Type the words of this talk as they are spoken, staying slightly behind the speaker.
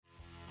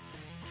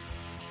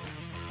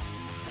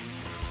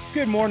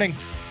Good morning,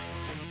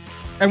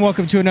 and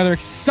welcome to another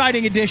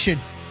exciting edition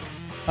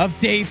of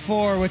Day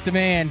 4 with the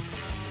man,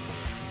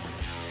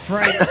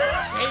 Frank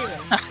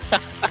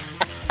Scalish,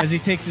 as he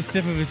takes a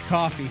sip of his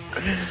coffee.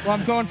 Well,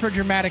 I'm going for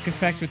dramatic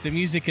effect with the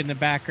music in the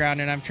background,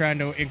 and I'm trying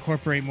to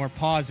incorporate more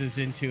pauses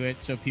into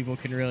it so people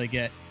can really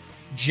get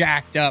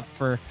jacked up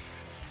for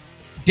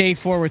Day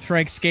 4 with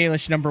Frank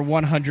Scalish, number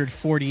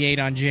 148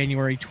 on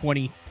January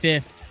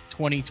 25th,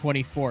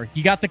 2024.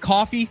 You got the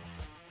coffee?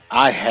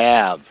 I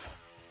have.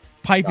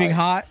 Piping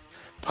hot?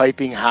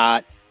 Piping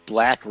hot,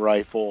 Black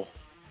Rifle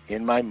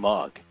in my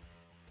mug.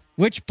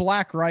 Which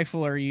Black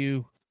Rifle are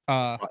you?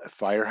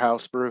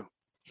 Firehouse Brew.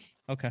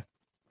 Okay.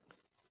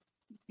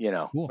 You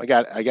know, cool.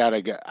 I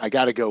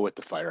gotta go with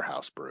the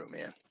Firehouse Brew,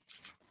 man.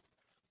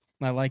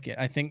 I like it.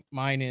 I think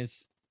mine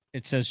is,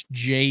 it says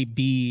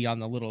JB on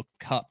the little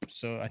cup,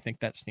 so I think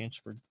that stands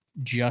for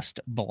just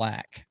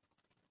black.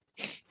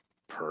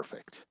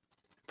 Perfect.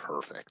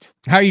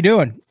 How are you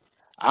doing?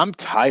 I'm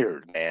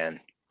tired, man.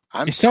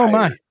 So am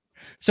I.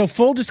 So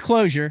full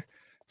disclosure,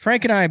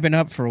 Frank and I have been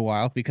up for a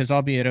while because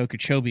I'll be at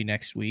Okeechobee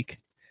next week.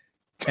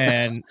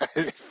 And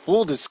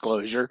full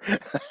disclosure.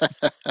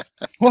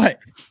 What?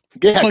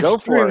 Yeah, go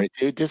for it,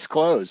 dude.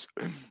 Disclose.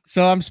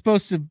 So I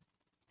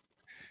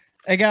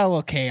got a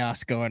little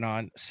chaos going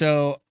on.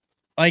 So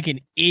like an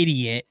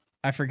idiot,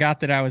 I forgot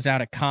that I was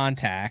out of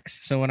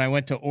contacts. So when I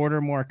went to order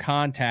more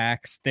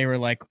contacts, they were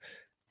like,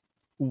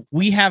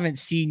 we haven't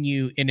seen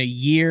you in a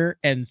year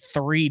and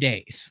 3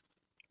 days.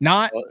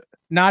 Not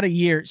a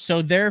year.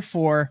 So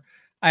therefore,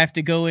 I have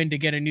to go in to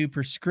get a new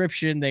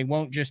prescription. They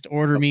won't just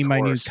order me my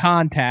new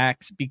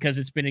contacts because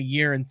it's been a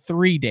year and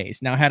 3 days.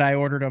 Now, had I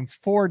ordered them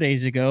 4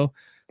 days ago,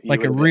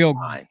 like a real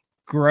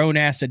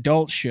grown-ass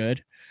adult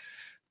should,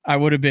 I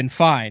would have been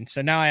fine.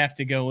 So now I have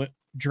to go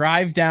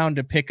drive down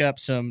to pick up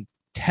some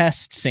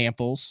test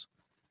samples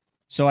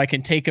so I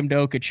can take them to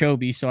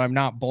Okeechobee so I'm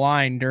not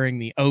blind during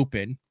the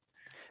open.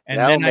 And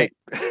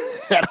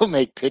that'll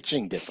make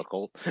pitching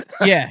difficult.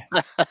 Yeah.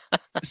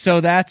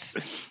 So that's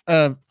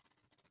a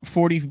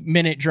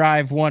 40-minute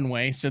drive one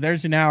way. So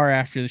there's an hour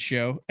after the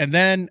show. And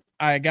then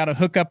I got to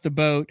hook up the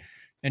boat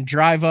and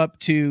drive up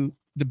to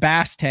the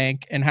bass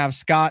tank and have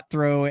Scott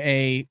throw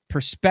a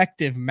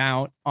perspective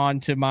mount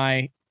onto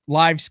my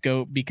live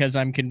scope because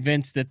I'm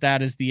convinced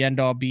that is the end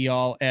all be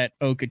all at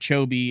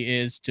Okeechobee,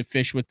 is to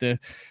fish with the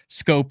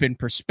scope in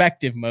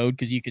perspective mode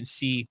because you can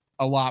see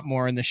a lot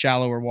more in the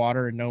shallower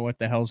water and know what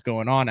the hell's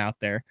going on out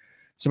there.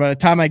 So by the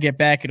time I get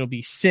back, it'll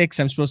be 6.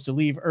 I'm supposed to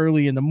leave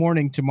early in the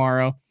morning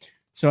tomorrow.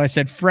 So I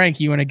said, Frank,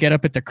 you want to get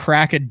up at the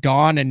crack of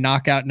dawn and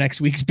knock out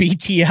next week's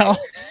BTL?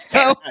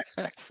 So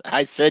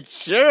I said,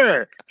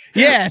 sure.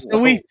 Yeah. So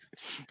we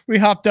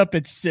hopped up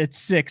at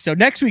 6. So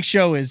next week's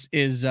show is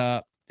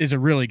a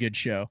really good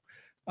show.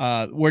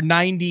 We're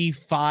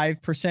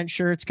 95%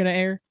 sure it's going to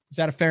air. Is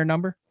that a fair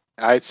number?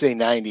 I'd say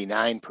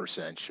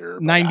 99%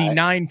 sure.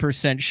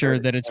 99% sure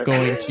that it's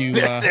going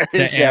to air.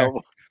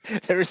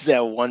 There's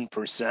that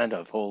 1%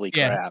 of holy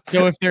crap.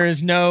 So if there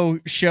is no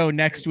show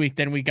next week,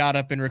 then we got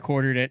up and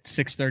recorded at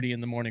 6:30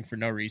 in the morning for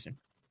no reason.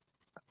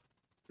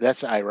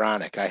 That's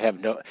ironic.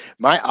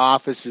 My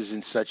office is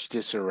in such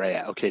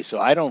disarray. Okay, so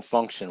I don't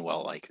function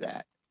well like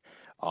that.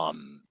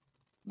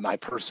 My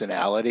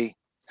personality,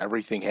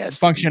 everything has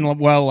function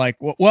well.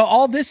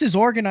 All this is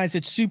organized.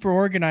 It's super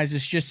organized.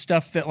 It's just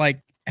stuff that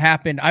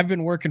happened. I've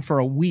been working for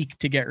a week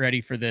to get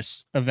ready for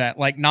this event,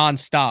 like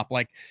nonstop.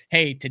 Like,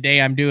 hey, today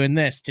I'm doing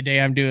this.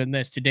 Today I'm doing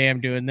this. Today I'm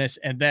doing this.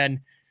 And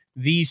then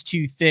these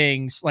two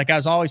things, I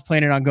was always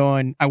planning on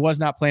going. I was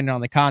not planning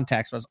on the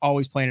contacts. But I was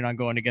always planning on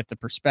going to get the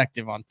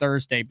perspective on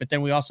Thursday. But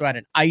then we also had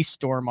an ice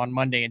storm on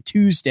Monday and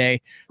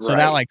Tuesday. So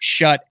that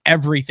shut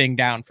everything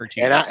down for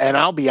 2 days. And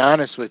I'll be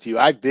honest with you.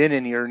 I've been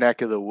in your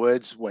neck of the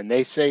woods. When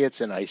they say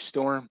it's an ice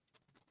storm,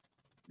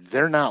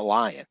 they're not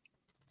lying.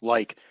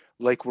 Like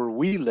where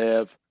we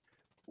live,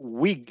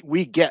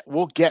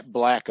 we'll get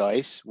black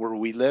ice where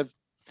we live,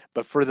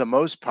 but for the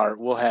most part,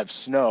 we'll have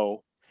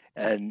snow,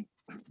 and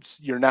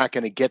you're not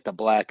going to get the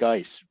black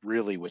ice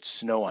really with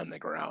snow on the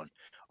ground.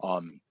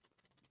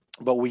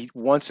 But we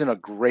once in a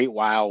great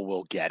while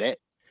we'll get it,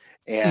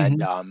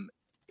 and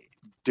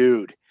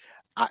dude.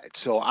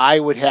 So I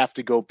would have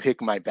to go pick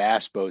my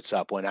bass boats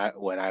up when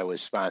I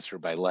was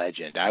sponsored by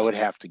Legend. I would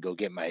have to go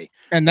get my,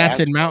 and that's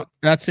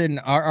in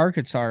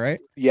Arkansas, right?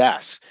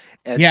 Yes.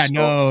 And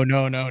no.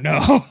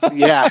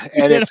 Yeah,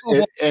 and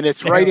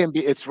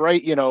it's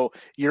right.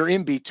 You're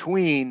in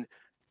between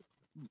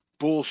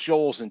Bull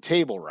Shoals and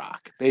Table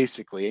Rock,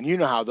 basically, and you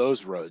know how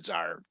those roads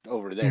are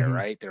over there,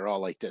 right? They're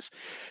all like this.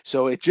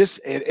 So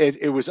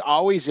it was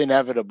always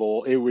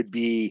inevitable. It would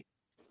be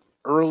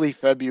early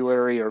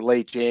February or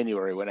late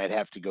January when I'd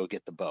have to go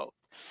get the boat.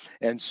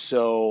 And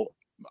so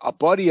a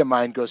buddy of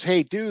mine goes,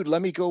 hey, dude,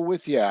 let me go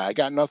with you. I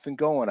got nothing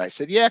going. I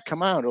said, yeah,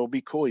 come on. It'll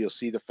be cool. You'll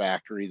see the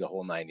factory, the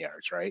whole 9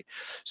 yards, right?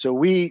 So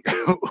we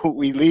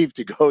leave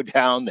to go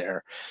down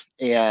there.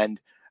 And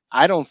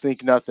I don't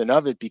think nothing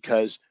of it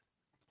because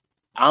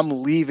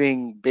I'm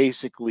leaving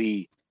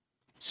basically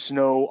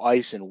snow,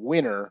 ice, and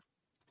winter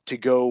to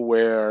go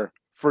where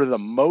for the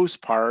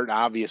most part,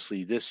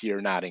 obviously this year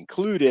not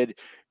included,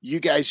 you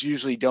guys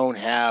usually don't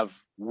have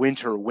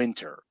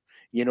winter.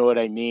 You know what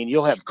I mean?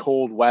 You'll have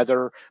cold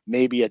weather,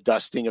 maybe a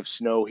dusting of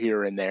snow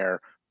here and there,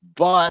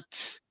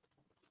 but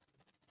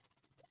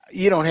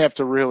you don't have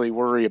to really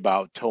worry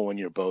about towing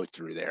your boat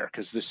through there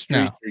because the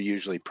streets are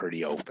usually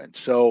pretty open.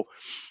 So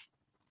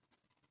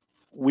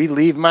we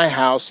leave my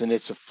house and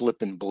it's a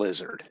flipping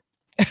blizzard.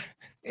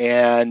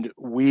 And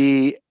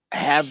we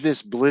have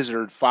this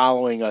blizzard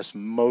following us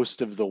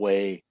most of the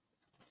way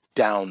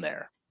down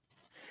there.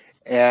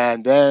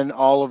 And then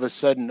all of a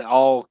sudden,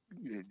 all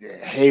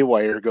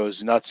haywire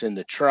goes nuts in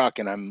the truck,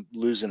 and I'm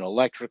losing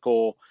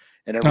electrical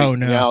and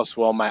everything else.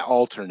 Well, my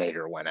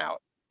alternator went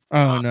out.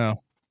 Oh,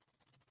 no.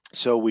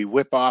 So we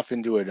whip off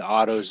into an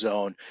auto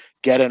zone,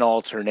 get an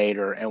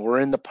alternator, and we're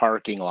in the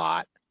parking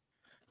lot,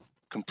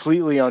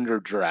 completely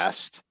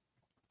underdressed,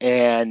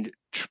 and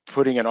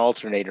putting an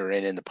alternator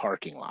in the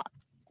parking lot.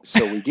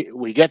 So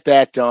we get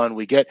that done.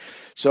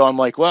 So I'm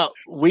like, well,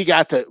 we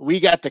got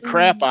the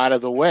crap out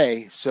of the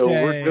way. So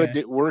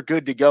we're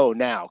good to go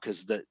now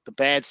because the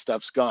bad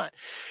stuff's gone.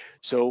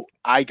 So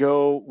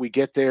we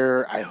get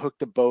there, I hook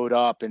the boat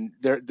up, and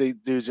the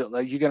dude's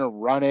like, you gonna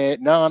run it?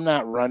 No, I'm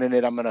not running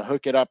it. I'm gonna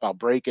hook it up. I'll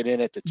break it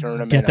in at the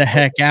tournament. Get the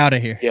heck out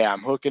of here. Yeah,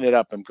 I'm hooking it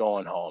up. I'm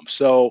going home.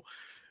 So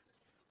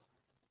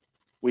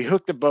we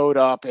hooked the boat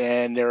up,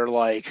 and they're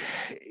like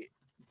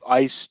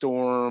ice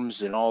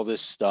storms and all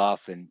this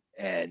stuff, and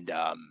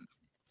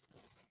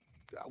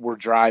we're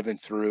driving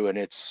through, and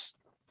it's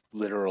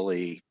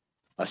literally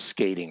a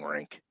skating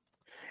rink.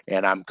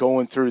 And I'm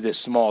going through this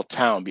small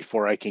town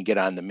before I can get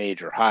on the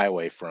major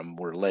highway from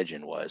where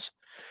Legend was.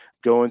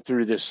 Going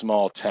through this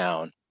small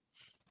town,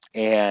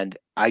 and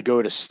I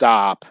go to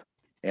stop,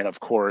 and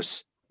of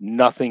course,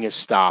 nothing is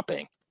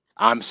stopping.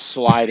 I'm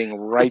sliding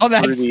right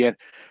through the.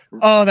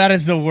 Oh, that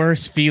is the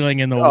worst feeling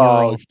in the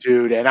world,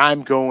 dude! And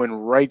I'm going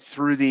right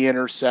through the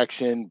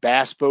intersection.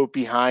 Bass boat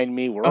behind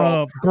me. We're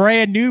all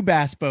brand new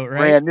bass boat, right?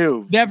 Brand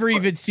new. Never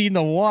even seen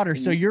the water,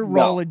 so you're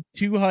rolling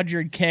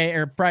 200K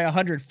or probably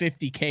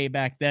 150K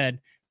back then,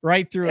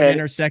 right through an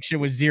intersection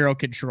with zero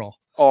control.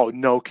 Oh,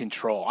 no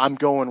control. I'm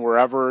going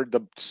wherever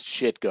the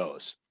shit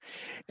goes.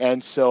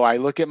 And so I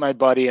look at my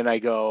buddy and I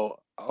go,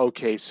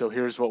 okay, so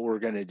here's what we're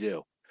gonna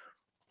do.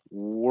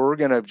 We're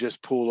gonna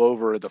just pull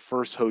over the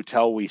first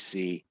hotel we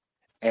see,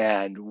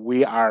 and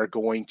we are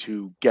going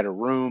to get a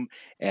room,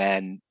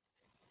 and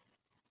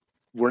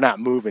we're not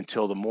moving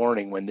till the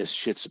morning when this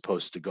shit's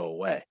supposed to go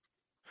away.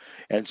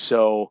 And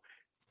so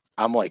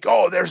I'm like,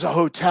 oh, there's a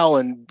hotel,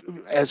 and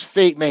as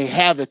fate may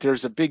have it,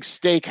 there's a big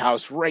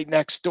steakhouse right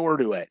next door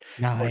to it.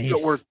 Nice.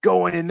 We're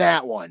going in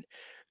that one.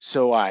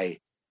 So I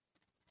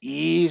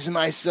ease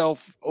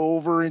myself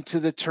over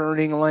into the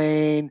turning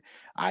lane.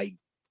 I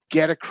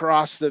get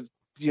across the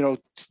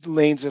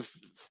lanes of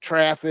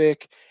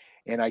traffic,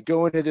 and I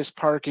go into this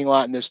parking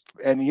lot,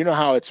 and you know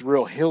how it's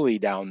real hilly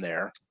down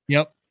there.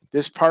 Yep.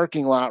 This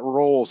parking lot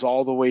rolls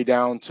all the way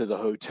down to the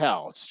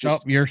hotel. It's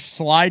just you're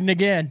sliding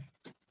again.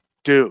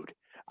 Dude,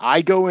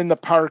 I go in the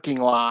parking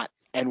lot,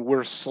 and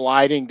we're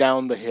sliding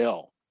down the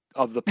hill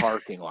of the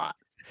parking lot.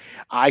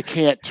 I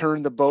can't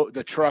turn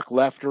the truck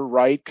left or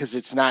right because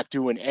it's not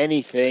doing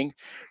anything.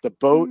 The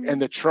boat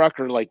and the truck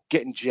are like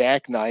getting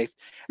jackknifed,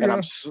 and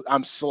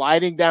I'm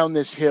sliding down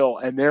this hill,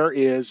 and there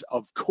is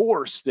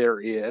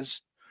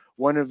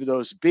one of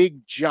those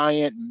big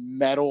giant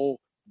metal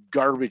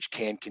garbage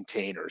can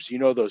containers. You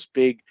know, those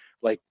big,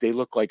 like they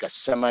look like a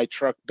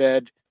semi-truck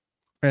bed.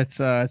 Is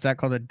that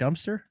called a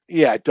dumpster?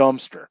 Yeah,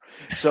 dumpster.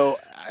 So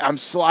I'm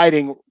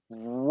sliding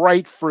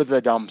right for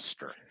the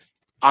dumpster.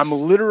 I'm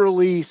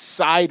literally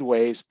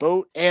sideways,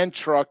 boat and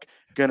truck,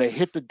 gonna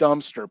hit the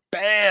dumpster.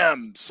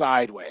 Bam,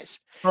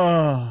 sideways.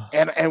 Oh.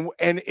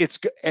 And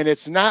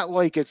it's not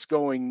like it's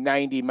going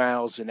 90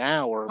 miles an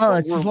hour. Oh,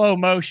 it's slow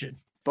motion.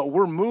 But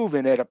we're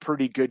moving at a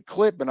pretty good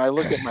clip. And I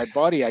look at my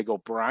buddy. I go,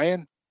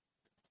 Brian.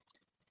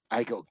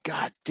 I go,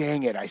 God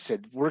dang it! I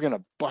said, we're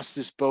gonna bust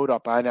this boat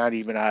up. I'm not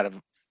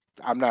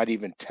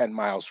even 10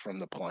 miles from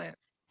the plant.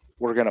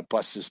 We're going to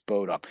bust this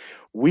boat up.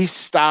 We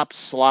stopped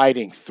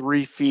sliding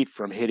 3 feet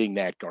from hitting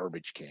that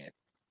garbage can.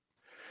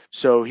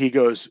 So he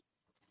goes,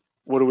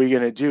 what are we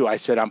going to do? I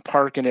said, I'm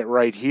parking it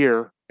right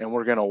here, and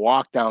we're going to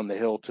walk down the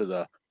hill to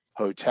the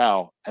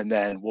hotel, and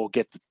then we'll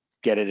get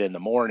it in the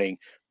morning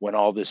when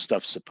all this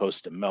stuff's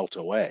supposed to melt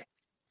away.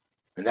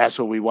 And that's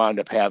what we wound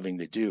up having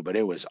to do, but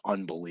it was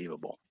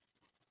unbelievable.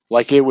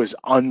 It was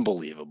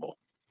unbelievable.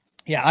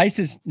 Yeah, ice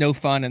is no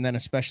fun, and then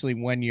especially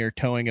when you're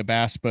towing a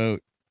bass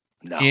boat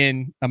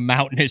in a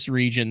mountainous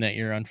region that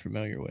you're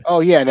unfamiliar with.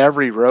 Oh, yeah, and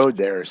every road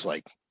there is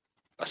like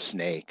a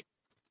snake.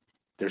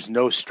 There's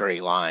no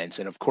straight lines,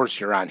 and of course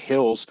you're on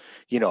hills,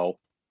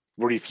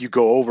 where if you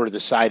go over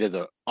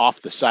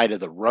off the side of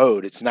the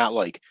road, it's not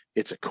like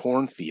it's a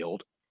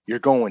cornfield. You're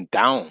going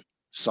down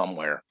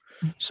somewhere.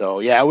 So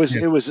yeah, it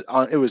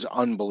was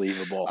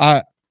unbelievable.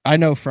 I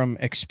know from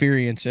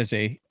experience as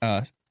a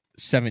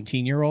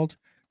 17-year-old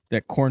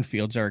that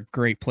cornfields are a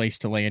great place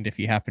to land if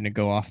you happen to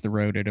go off the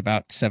road at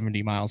about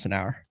 70 miles an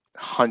hour.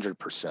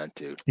 100%,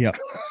 dude. Yep.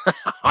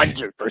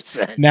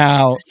 100%.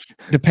 Now,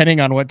 depending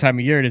on what time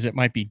of year it is, it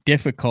might be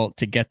difficult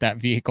to get that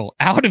vehicle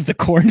out of the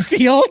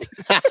cornfield.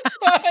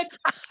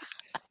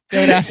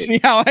 Don't ask me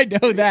how I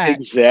know that.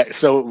 Exactly.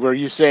 So were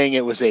you saying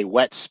it was a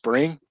wet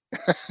spring?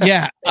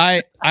 Yeah,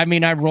 I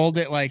mean, I rolled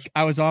it like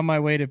I was on my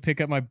way to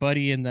pick up my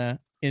buddy in my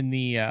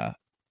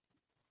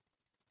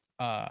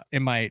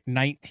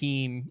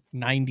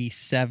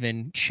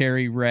 1997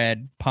 cherry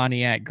red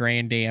Pontiac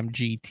Grand Am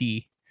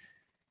GT,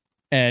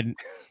 and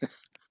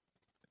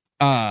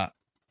I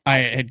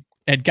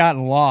had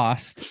gotten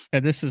lost,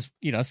 and this is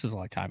a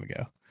long time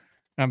ago.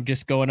 I'm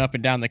just going up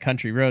and down the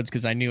country roads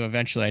because I knew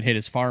eventually I'd hit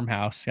his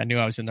farmhouse. I knew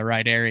I was in the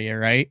right area,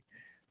 right?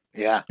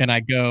 Yeah. And I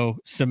go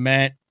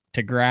cement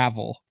to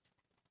gravel,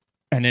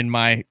 and in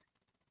my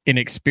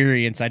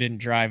inexperience, I didn't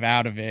drive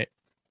out of it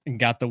and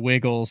got the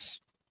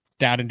wiggles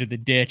down into the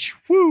ditch.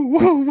 Woo,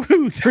 woo,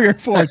 woo, 3 or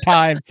 4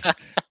 times,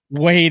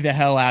 way the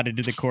hell out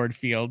into the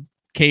cornfield.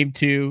 Came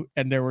to,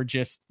 and there were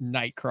just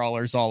night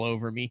crawlers all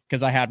over me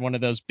because I had one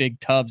of those big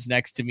tubs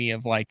next to me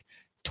of like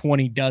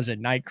 20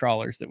 dozen night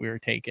crawlers that we were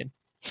taking.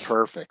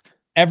 Perfect.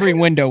 Every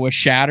window was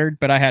shattered,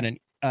 but I had a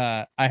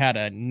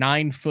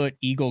 9-foot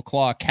eagle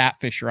claw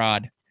catfish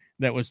rod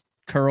that was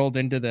curled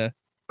into the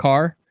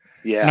car.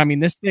 Yeah. And I mean,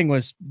 this thing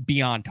was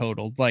beyond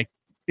totaled. Like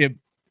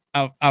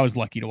I was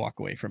lucky to walk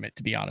away from it,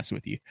 to be honest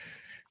with you.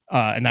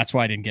 And that's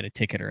why I didn't get a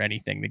ticket or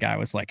anything. The guy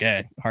was like,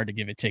 hard to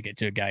give a ticket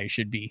to a guy who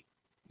should be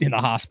in the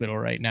hospital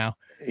right now.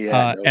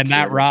 Yeah. And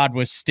that rod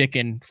was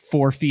sticking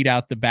 4 feet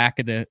out the back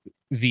of the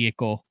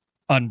vehicle,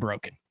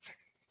 unbroken.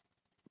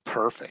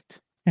 Perfect.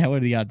 What are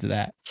the odds of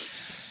that?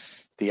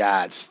 The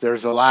odds.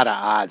 There's a lot of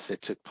odds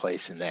that took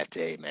place in that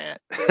day, Matt.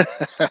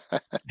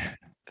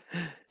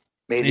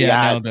 May the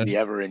odds be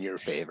ever in your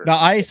favor. The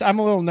ice, I'm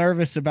a little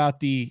nervous about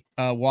the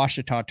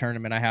Ouachita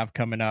tournament I have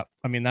coming up.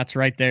 I mean, that's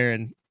right there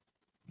in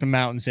the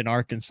mountains in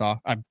Arkansas.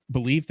 I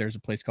believe there's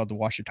a place called the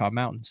Ouachita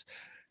Mountains,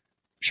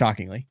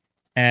 shockingly.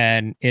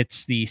 And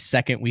it's the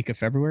second week of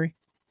February.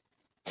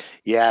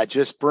 Yeah,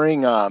 just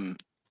bring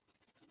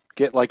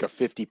get like a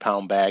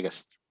 50-pound bag of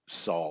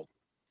salt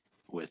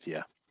with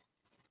you.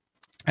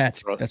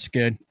 That's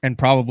good. And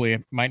probably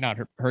it might not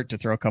hurt to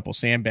throw a couple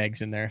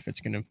sandbags in there if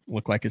it's going to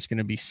look like it's going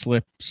to be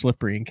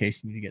slippery in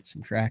case you need to get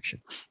some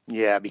traction.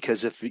 Yeah,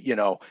 because if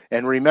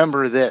and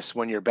remember this,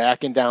 when you're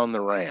backing down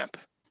the ramp,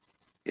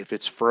 if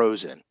it's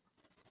frozen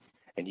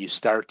and you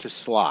start to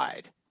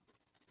slide,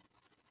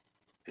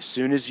 as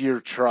soon as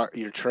your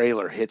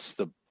trailer hits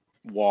the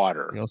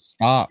water, you'll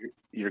stop.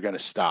 You're going to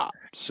stop.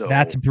 So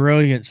that's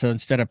brilliant. So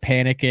instead of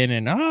panicking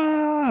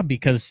and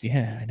because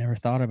I never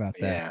thought about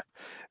that. Yeah,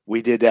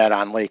 we did that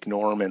on Lake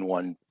Norman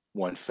one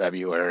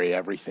February.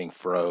 Everything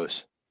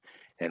froze,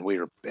 and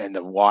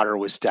the water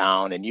was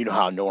down. And you know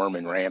how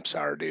Norman ramps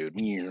are, dude.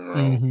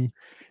 Mm-hmm.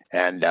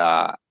 And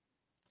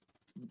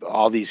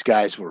all these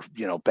guys were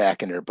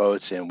backing their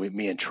boats in.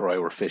 Me and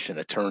Troy were fishing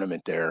a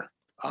tournament there.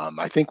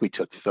 I think we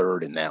took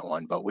third in that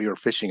one, but we were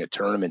fishing a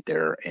tournament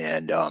there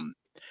and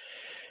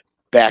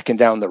backing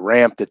down the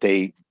ramp that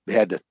they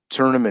had the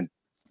tournament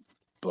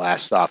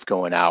blast off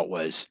going out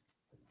was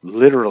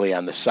literally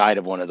on the side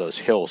of one of those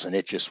hills. And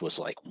it just was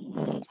like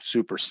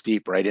super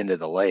steep right into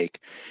the lake.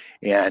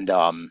 And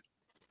I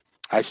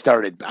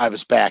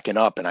was backing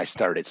up and I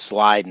started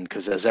sliding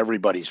because as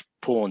everybody's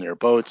pulling their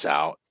boats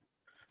out,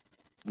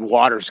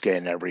 water's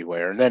getting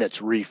everywhere, and then it's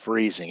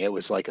refreezing. It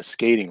was like a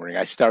skating ring.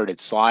 I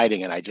started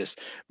sliding and I just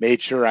made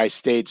sure I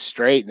stayed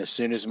straight, and as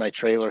soon as my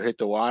trailer hit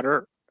the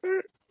water,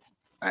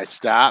 I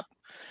stopped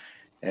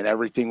and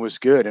everything was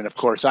good. And of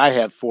course I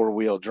have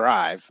 4-wheel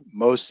drive.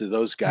 Most of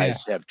those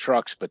guys have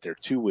trucks, but they're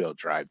 2-wheel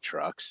drive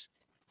trucks.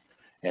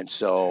 And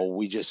so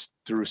we just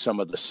threw some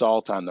of the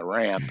salt on the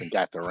ramp and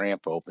got the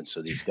ramp open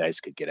so these guys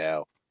could get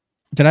out.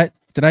 Did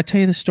I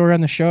tell you the story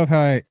on the show of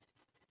how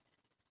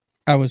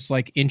I was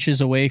like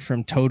inches away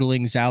from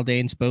totaling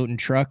Zaldane's boat and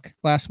truck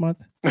last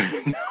month?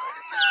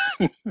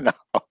 No.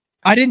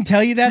 I didn't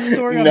tell you that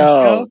story on the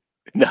show?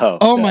 No.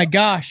 Oh my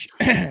gosh.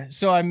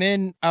 So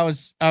I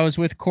was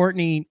with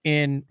Courtney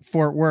in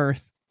Fort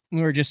Worth.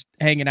 We were just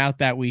hanging out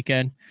that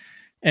weekend,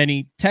 and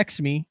he texts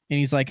me and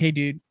he's like, "Hey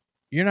dude,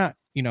 you're not,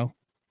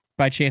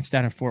 by chance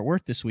down in Fort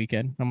Worth this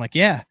weekend?" I'm like,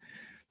 "Yeah."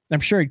 I'm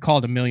sure he'd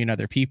called a million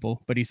other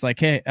people, but he's like,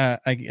 "Hey,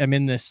 I'm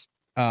in this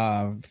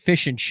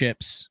fish and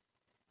chips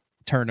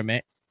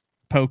tournament,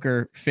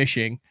 poker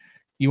fishing.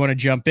 You want to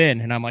jump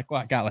in?" And I'm like,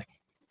 "Well, I got like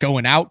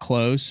going out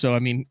clothes." So, I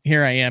mean,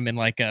 here I am in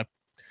like a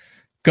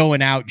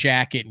going out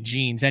jacket and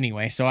jeans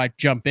anyway. So I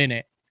jump in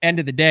it. End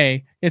of the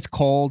day, it's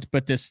cold,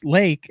 but this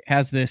lake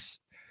has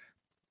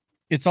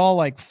it's all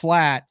like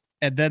flat.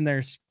 And then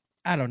there's,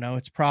 I don't know,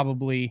 it's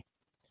probably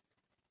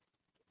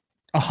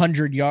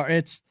 100 yards.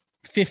 It's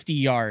 50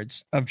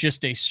 yards of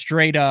just a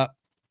straight up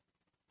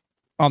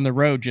on the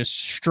road, just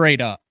straight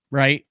up,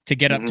 right? To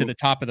get up to the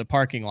top of the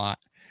parking lot.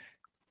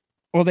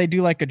 Well, they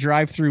do like a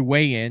drive-through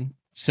weigh-in.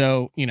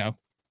 So,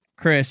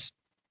 Chris,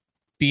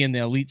 being the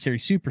Elite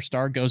Series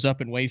superstar, goes up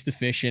and weighs the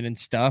fish in and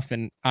stuff.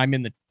 And I'm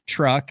in the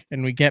truck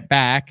and we get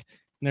back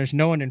and there's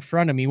no one in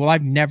front of me. Well,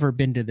 I've never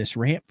been to this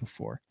ramp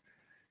before.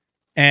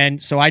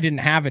 And so I didn't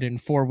have it in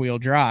 4-wheel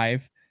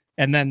drive.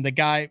 And then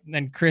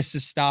Chris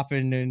is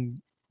stopping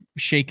and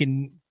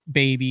shaking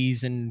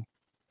babies and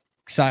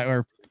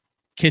or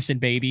kissing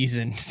babies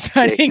and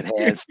shaking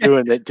hands,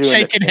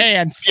 shaking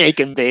hands,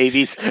 shaking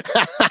babies.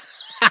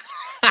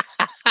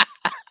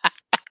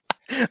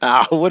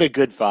 Oh, what a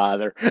good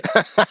father.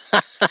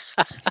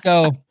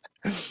 So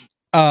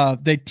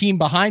the team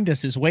behind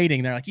us is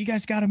waiting. They're like, you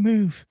guys got to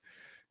move.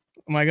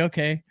 I'm like,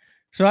 okay.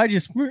 So I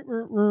just,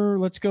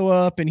 let's go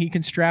up, and he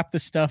can strap the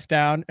stuff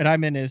down. And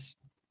I'm in his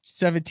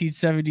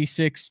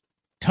 1776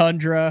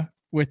 Tundra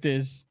with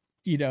his,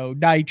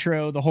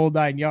 nitro, the whole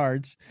 9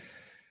 yards.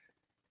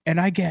 And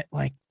I get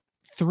like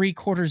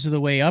 3/4 of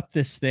the way up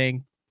this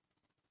thing.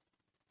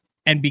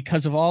 And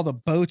because of all the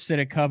boats that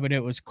had come and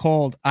it was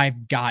cold,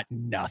 I've got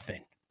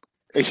nothing.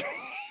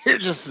 You're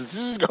just, this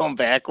is going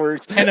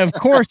backwards. And of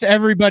course,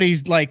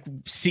 everybody's like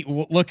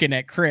looking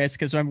at Chris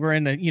because we're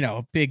in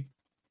the, big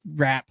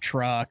wrap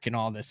truck and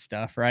all this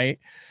stuff, right?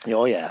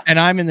 Oh, yeah. And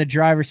I'm in the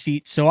driver's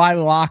seat. So I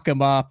lock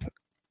him up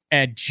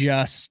and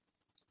just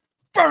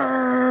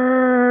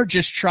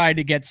try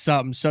to get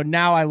something. So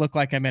now I look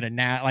like I'm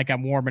at like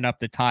I'm warming up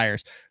the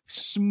tires,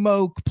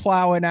 smoke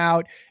plowing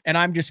out. And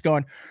I'm just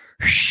going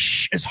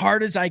as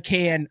hard as I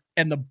can.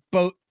 And the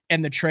boat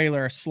and the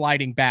trailer are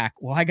sliding back.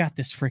 Well, I got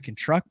this freaking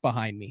truck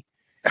behind me.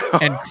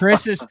 And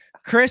Chris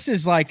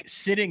is like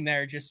sitting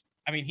there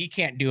he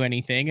can't do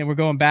anything. And we're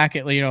going back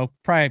at,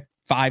 probably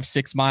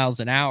 5-6 miles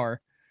an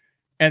hour.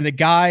 And the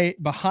guy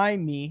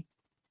behind me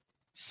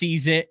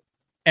sees it.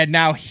 And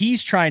now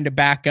he's trying to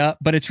back up,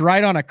 but it's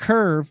right on a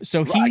curve.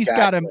 So he's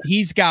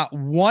got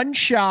one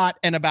shot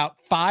and about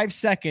 5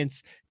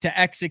 seconds to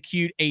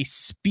execute a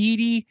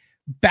speedy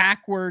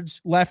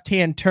backwards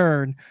left-hand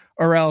turn,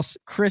 or else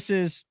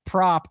Chris's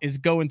prop is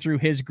going through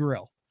his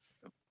grill.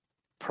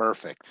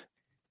 Perfect.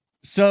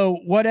 So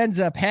what ends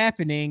up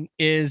happening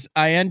is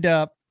I end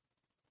up,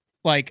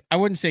 like, I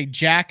wouldn't say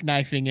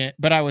jackknifing it,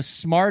 but I was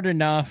smart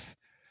enough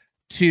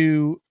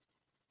to,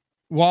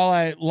 while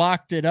I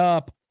locked it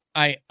up,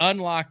 I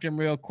unlocked him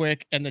real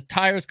quick, and the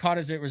tires caught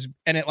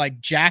and it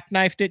like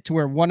jackknifed it to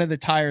where one of the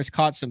tires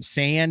caught some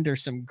sand or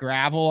some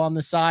gravel on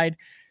the side,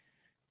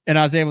 and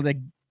I was able to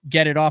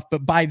get it off.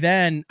 But by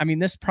then,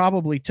 this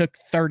probably took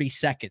 30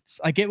 seconds.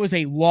 Like, it was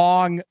a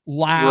long,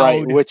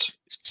 loud,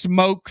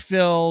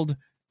 smoke-filled,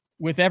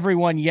 with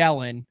everyone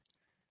yelling.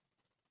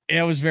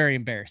 It was very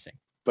embarrassing.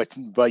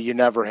 But you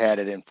never had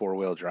it in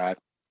 4-wheel drive?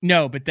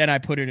 No, but then I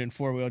put it in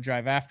 4-wheel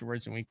drive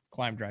afterwards, and we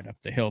climbed right up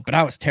the hill. But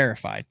I was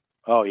terrified.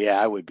 Oh, yeah,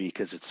 I would be,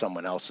 because it's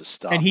someone else's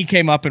stuff. And he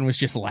came up and was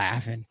just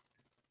laughing.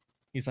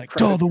 He's like,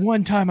 the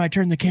one time I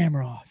turned the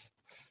camera off.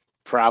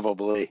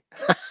 Probably.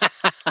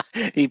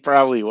 He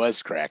probably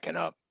was cracking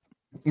up.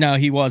 No,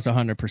 he was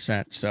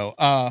 100%. So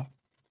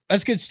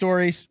that's good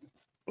stories.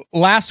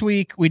 Last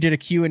week, we did a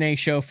Q&A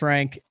show,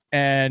 Frank,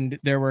 and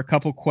there were a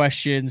couple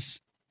questions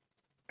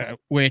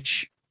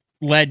which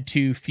led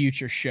to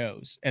future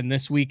shows. And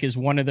this week is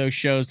one of those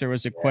shows. There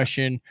was a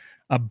question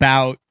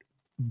about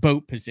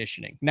boat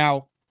positioning.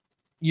 Now,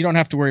 you don't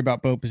have to worry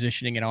about boat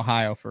positioning in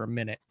Ohio for a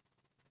minute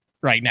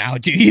right now,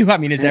 do you?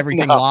 Is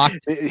everything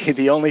locked?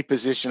 The only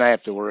position I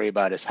have to worry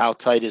about is how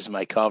tight is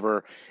my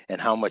cover and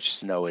how much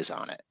snow is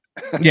on it.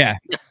 Yeah.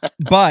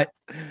 But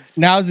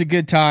now's a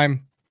good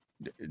time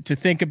to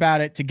think about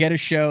it, to get a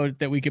show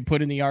that we can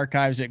put in the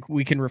archives that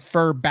we can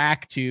refer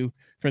back to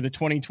for the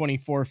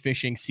 2024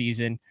 fishing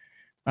season.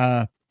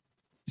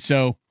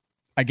 So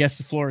I guess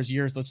the floor is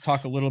yours. Let's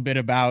talk a little bit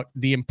about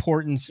the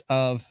importance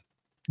of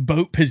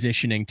boat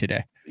positioning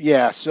today.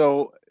 Yeah.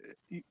 So,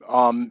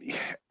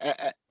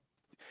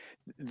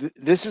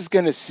 this is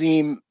going to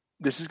seem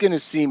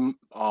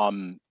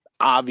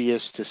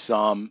obvious to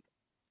some,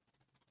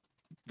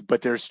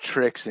 but there's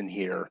tricks in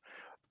here.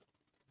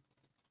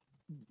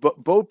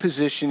 But boat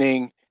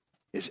positioning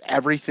is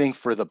everything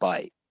for the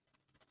bite.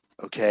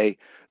 Okay.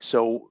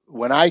 So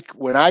when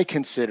I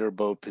consider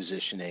boat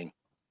positioning,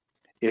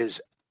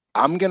 is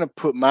I'm going to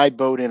put my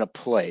boat in a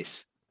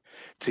place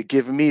to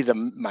give me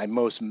my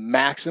most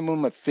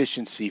maximum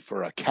efficiency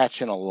for a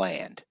catch and a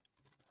land.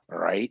 All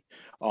right.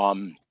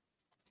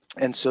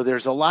 And so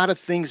there's a lot of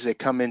things that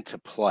come into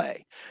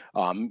play.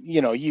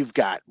 You've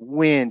got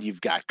wind,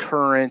 you've got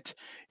current,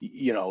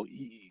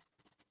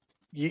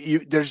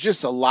 there's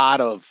just a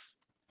lot of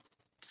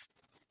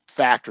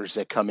factors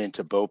that come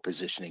into boat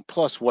positioning,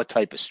 plus what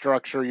type of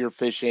structure you're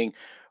fishing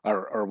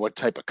or what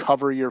type of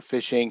cover you're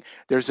fishing.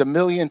 There's a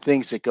million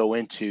things that go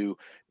into,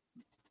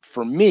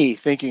 for me,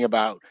 thinking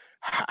about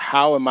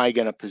how am I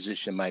going to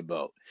position my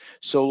boat.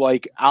 So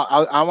like,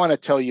 I want to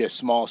tell you a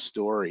small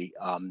story.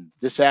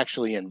 This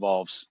actually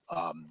involves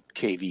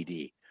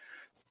KVD.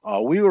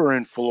 We were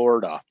in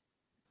Florida,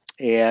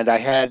 and I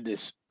had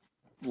this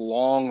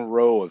long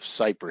row of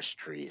cypress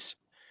trees,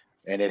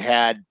 and it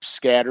had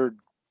scattered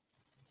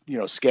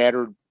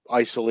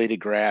isolated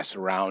grass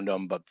around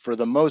them. But for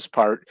the most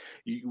part,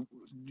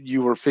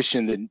 you were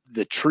fishing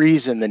the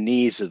trees and the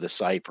knees of the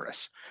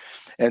cypress.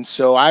 And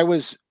so I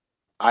was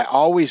I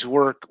always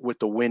work with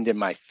the wind in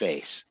my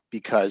face,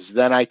 because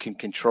then I can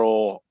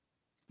control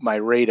my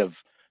rate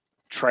of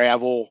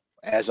travel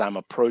as I'm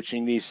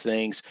approaching these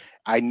things.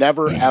 I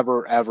never,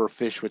 ever, ever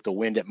fish with the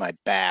wind at my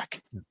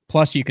back.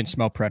 Plus, you can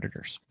smell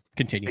predators.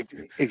 Continue.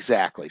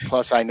 Exactly.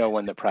 Plus, I know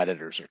when the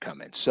predators are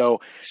coming. So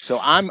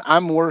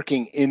I'm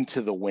working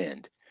into the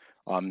wind.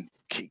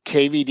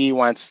 KVD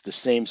wants the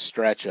same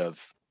stretch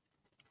of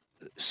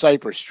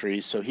cypress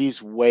trees, so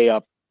he's way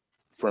up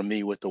from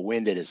me with the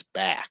wind at his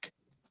back,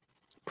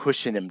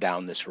 pushing him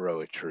down this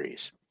row of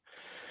trees.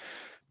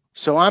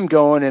 So I'm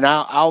going, and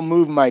I'll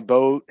move my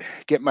boat,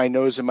 get my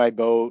nose in my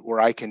boat where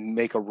I can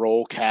make a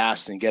roll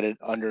cast and get it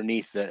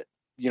underneath the,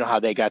 you know how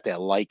they got that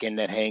lichen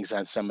that hangs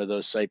on some of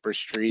those cypress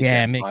trees,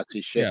 Yeah, that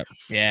mossy shit.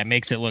 Yeah, it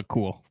makes it look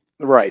cool.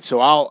 Right. So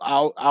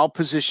I'll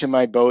position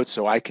my boat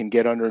so I can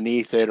get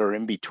underneath it or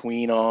in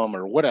between them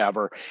or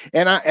whatever.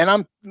 And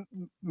I'm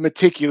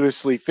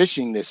meticulously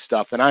fishing this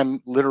stuff, and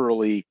I'm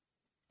literally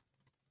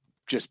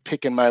just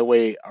picking my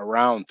way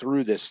around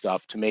through this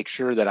stuff to make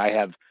sure that I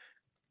have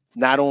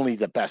not only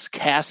the best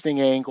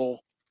casting angle,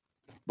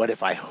 but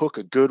if I hook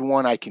a good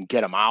one, I can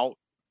get them out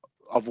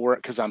of where,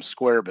 because I'm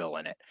square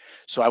billing it.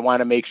 So I want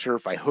to make sure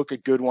if I hook a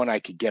good one, I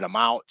could get them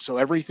out. So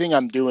everything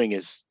I'm doing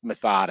is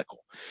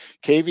methodical.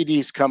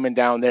 KVD's coming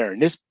down there,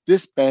 and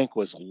this bank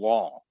was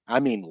long. I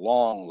mean,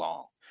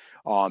 long.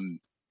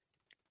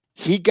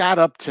 He got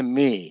up to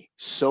me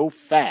so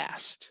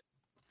fast,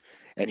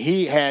 and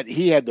he had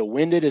the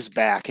wind at his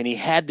back, and he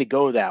had to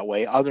go that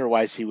way.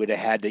 Otherwise, he would have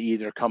had to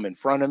either come in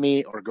front of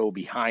me or go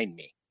behind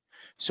me.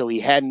 So he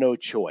had no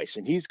choice.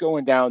 And he's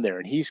going down there,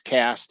 and he's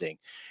casting.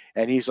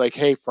 And he's like,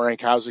 "Hey,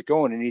 Frank, how's it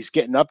going?" And he's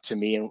getting up to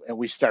me, and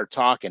we start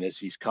talking as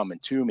he's coming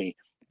to me.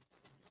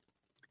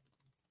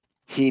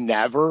 He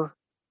never,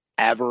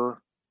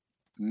 ever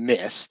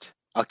missed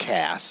a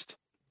cast,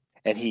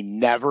 and he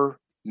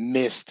never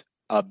missed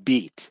a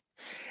beat.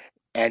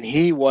 And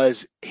he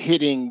was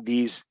hitting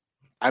these.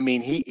 I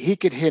mean, he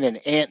could hit an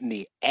ant in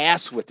the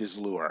ass with his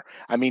lure.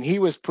 I mean, he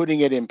was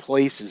putting it in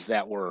places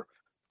that were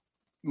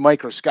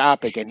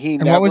microscopic, and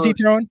what was he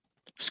throwing?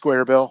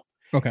 Square bill.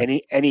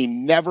 Okay. And he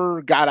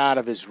never got out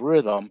of his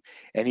rhythm.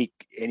 And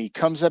he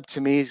comes up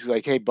to me. He's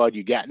like, "Hey, bud,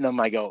 you getting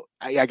them?" I go,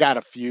 I got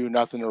a few,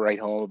 nothing to write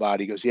home about.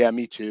 He goes, "Yeah,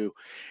 me too."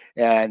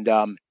 And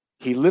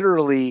he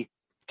literally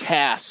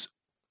casts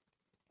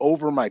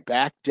over my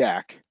back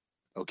deck,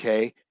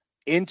 okay,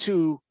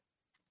 into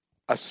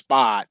a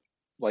spot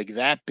like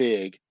that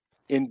big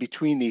in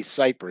between these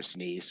cypress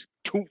knees.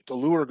 The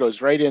lure goes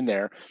right in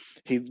there.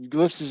 He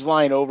lifts his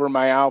line over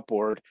my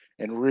outboard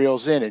and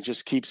reels in and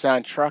just keeps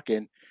on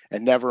trucking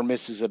and never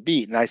misses a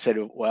beat. And I said,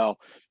 "Well,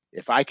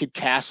 if I could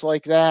cast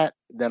like that,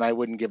 then I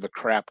wouldn't give a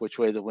crap which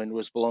way the wind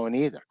was blowing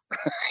either."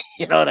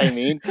 You know what I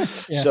mean?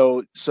 Yeah.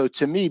 So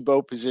to me,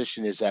 boat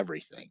position is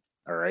everything.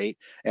 All right.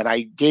 And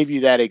I gave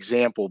you that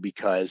example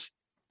because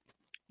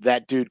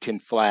that dude can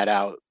flat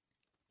out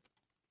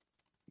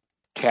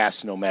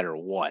cast no matter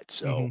what.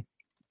 So,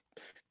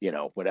 you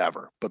know,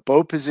 whatever. But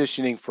boat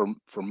positioning for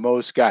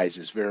most guys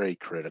is very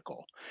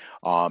critical.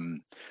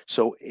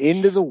 So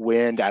into the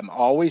wind, I'm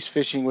always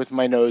fishing with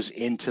my nose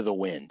into the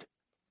wind,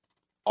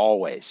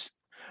 always,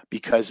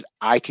 because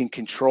I can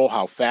control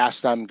how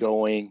fast I'm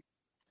going.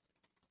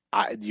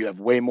 You have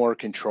way more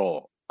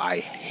control. I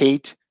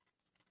hate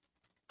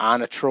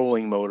on a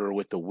trolling motor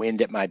with the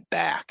wind at my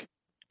back.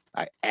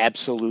 I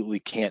absolutely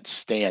can't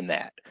stand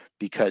that,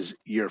 because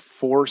you're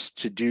forced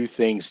to do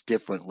things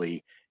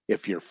differently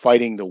if you're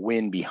fighting the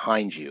wind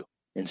behind you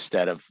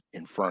instead of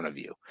in front of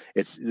you.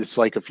 It's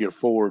like if you're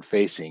forward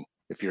facing,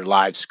 if you're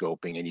live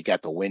scoping and you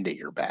got the wind at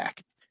your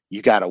back,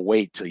 you got to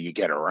wait till you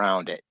get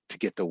around it to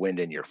get the wind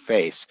in your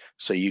face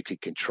so you can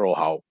control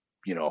how,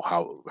 you know,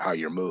 how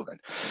you're moving.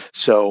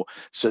 So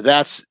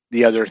that's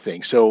the other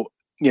thing. So,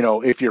 you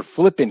know, if you're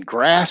flipping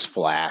grass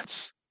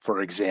flats,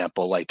 for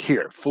example, like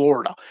here,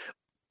 Florida,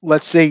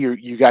 let's say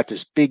you got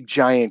this big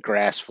giant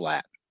grass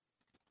flat,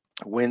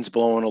 wind's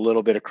blowing a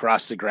little bit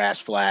across the grass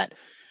flat,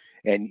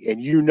 and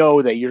you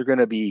know that you're going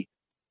to be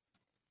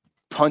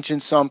punching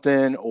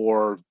something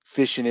or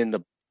fishing in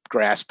the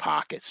grass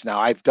pockets. Now,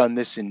 I've done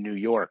this in New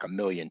York a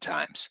million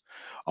times.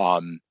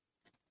 And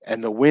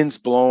the wind's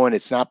blowing,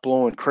 it's not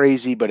blowing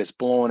crazy, but it's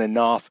blowing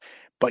enough.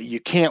 But you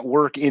can't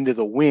work into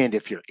the wind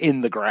if you're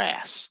in the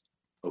grass.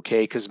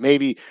 Okay,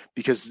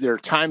 because there are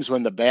times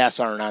when the bass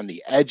aren't on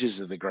the edges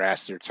of the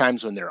grass. There are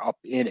times when they're up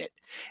in it.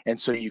 And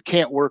so you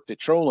can't work the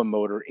trolling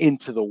motor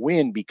into the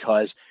wind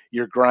because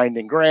you're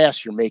grinding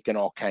grass, you're making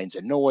all kinds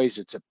of noise.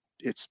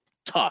 It's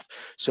tough.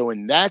 So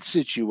in that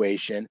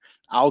situation,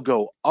 I'll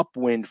go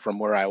upwind from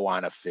where I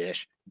want to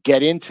fish,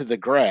 get into the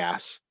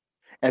grass,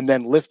 and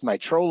then lift my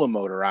trolling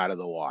motor out of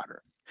the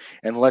water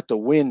and let the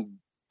wind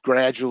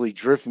gradually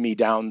drift me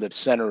down the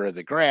center of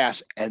the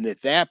grass. And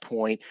at that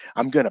point,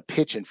 I'm going to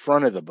pitch in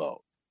front of the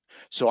boat.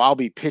 So I'll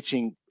be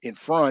pitching in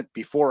front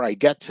before I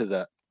get to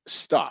the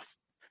stuff,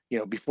 you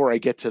know, before I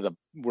get to the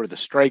where the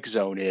strike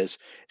zone is.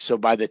 So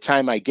by the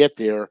time I get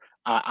there,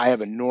 I have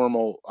a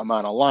normal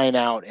amount of line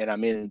out and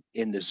I'm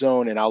in the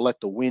zone, and I'll let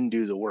the wind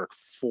do the work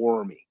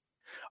for me.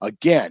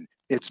 Again,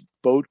 It's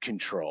boat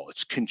control.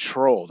 It's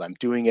controlled. I'm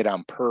doing it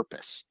on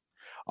purpose.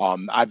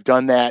 I've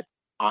done that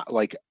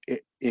like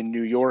in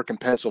New York and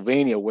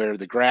Pennsylvania where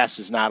the grass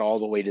is not all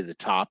the way to the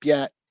top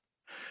yet.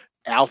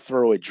 I'll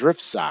throw a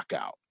drift sock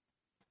out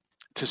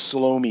to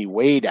slow me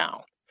way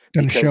down.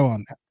 Done a show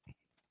on that.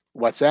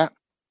 What's that?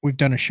 We've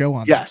done a show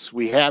on that. Yes,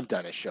 we have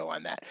done a show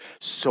on that.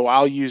 So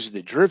I'll use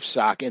the drift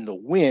sock and the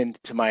wind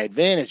to my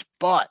advantage,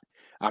 but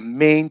I'm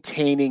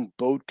maintaining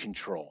boat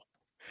control.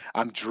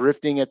 I'm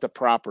drifting at the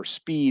proper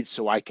speed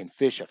so I can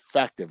fish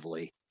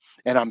effectively,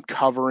 and I'm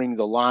covering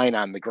the line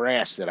on the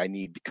grass that I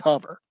need to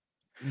cover.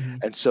 Mm-hmm.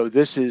 And so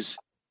this is,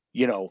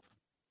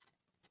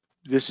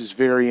 this is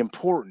very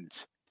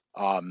important.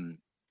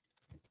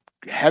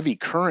 Heavy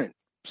current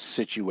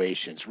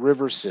situations,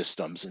 river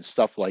systems and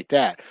stuff like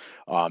that,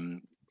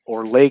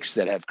 or lakes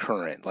that have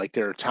current. Like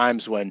there are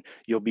times when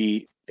you'll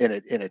be in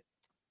a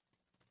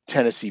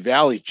Tennessee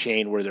Valley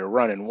chain where they're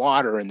running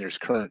water and there's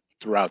current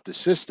throughout the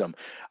system.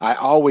 I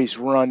always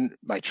run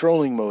my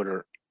trolling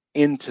motor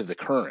into the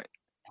current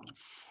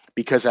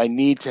because I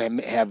need to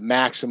have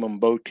maximum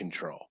boat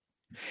control.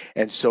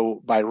 And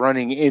so by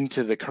running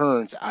into the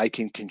current, I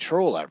can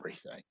control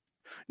everything.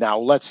 Now,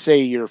 let's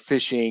say you're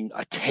fishing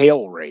a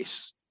tail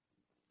race,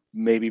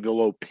 maybe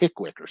below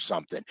Pickwick or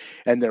something,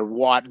 and they're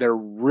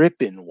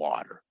ripping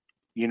water.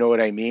 You know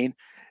what I mean?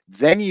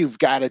 Then you've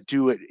got to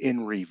do it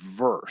in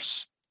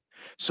reverse.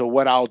 So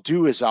what I'll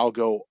do is I'll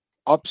go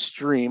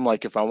upstream.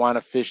 Like if I want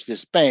to fish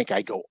this bank,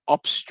 I go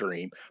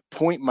upstream,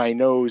 point my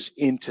nose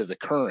into the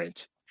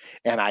current,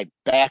 and I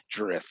back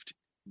drift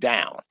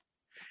down.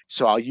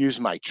 So I'll use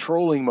my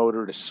trolling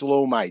motor to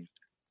slow my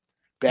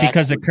back.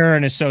 Because the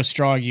current is so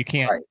strong, you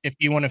can't, right. If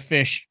you want to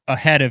fish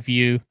ahead of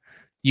you,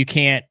 you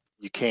can't.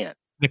 You can't.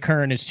 The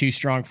current is too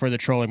strong for the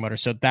trolling motor.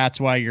 So that's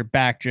why you're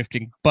back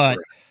drifting. But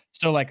right.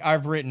 So like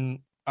I've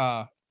written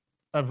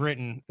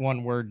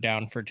one word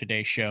down for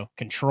today's show: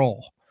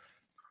 control.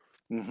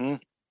 Mm-hmm.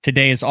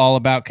 Today is all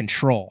about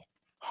control.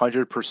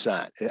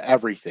 100%.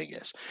 Everything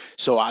is.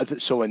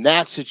 So in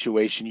that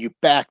situation, you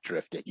back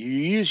drift it. You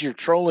use your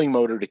trolling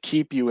motor to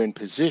keep you in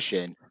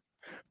position,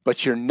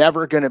 but you're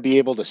never going to be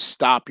able to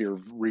stop your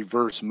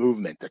reverse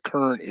movement. The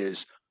current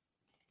is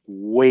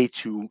way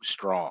too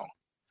strong.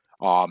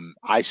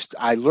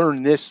 I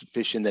learned this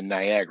fishing the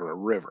Niagara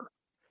River.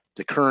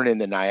 The current in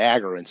the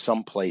Niagara in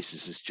some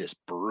places is just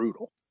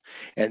brutal.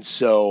 And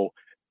so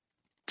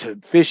to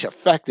fish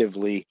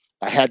effectively,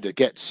 I had to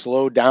get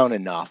slowed down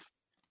enough,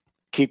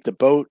 keep the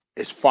boat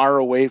as far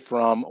away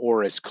from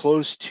or as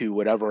close to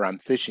whatever I'm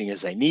fishing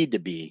as I need to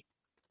be.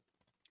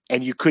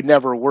 And you could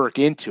never work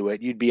into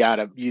it. You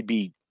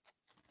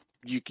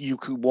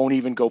won't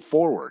even go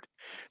forward.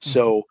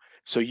 Mm-hmm.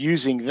 So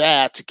using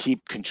that to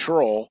keep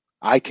control,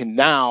 I can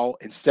now,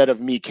 instead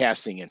of me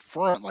casting in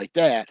front like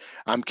that,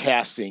 I'm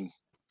casting,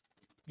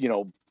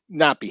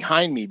 not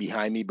behind me,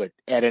 but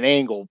at an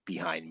angle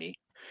behind me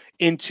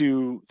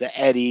into the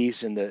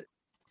eddies and the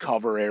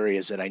cover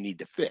areas that I need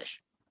to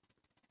fish.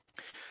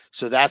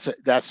 So that's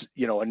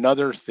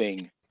another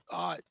thing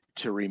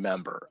to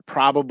remember.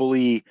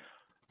 Probably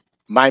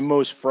my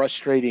most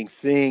frustrating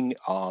thing,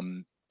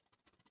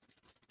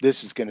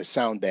 this is going to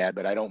sound bad,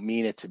 but I don't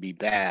mean it to be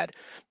bad.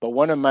 But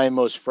one of my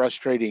most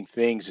frustrating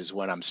things is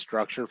when I'm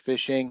structure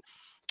fishing,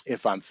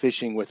 if I'm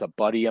fishing with a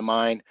buddy of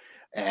mine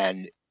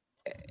and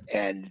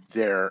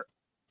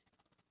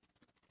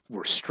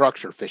we're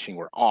structure fishing,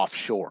 we're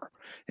offshore.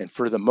 And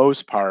for the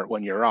most part,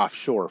 when you're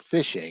offshore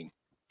fishing,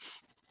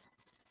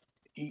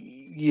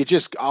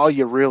 all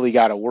you really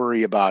got to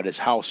worry about is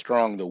how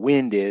strong the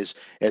wind is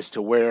as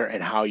to where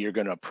and how you're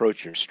going to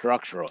approach your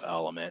structural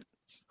element.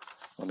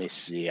 Let me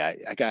see.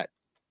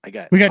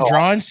 We got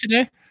drawings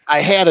today. I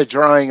had a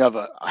drawing of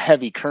a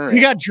heavy current. We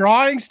got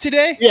drawings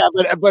today? Yeah,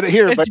 but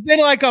it's been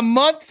like a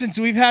month since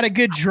we've had a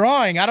good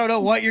drawing. I don't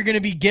know what you're going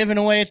to be giving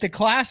away at the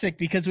Classic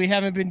because we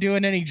haven't been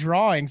doing any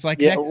drawings.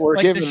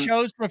 The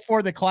shows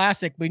before the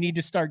Classic, we need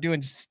to start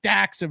doing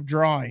stacks of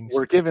drawings.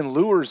 We're giving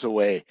lures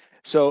away.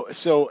 So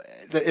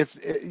if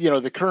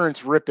the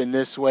current's ripping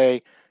this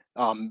way,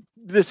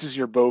 this is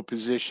your bow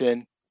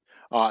position.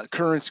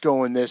 Current's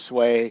going this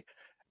way.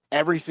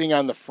 Everything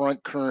on the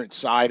front current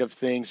side of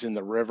things in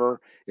the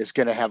river is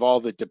going to have all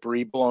the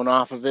debris blown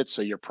off of it.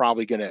 So you're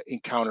probably going to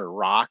encounter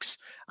rocks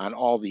on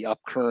all the up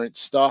current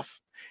stuff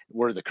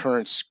where the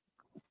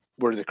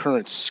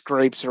current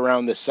scrapes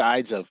around the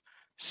sides of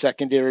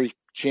secondary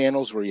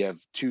channels where you have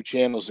two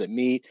channels that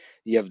meet.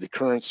 You have the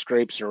current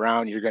scrapes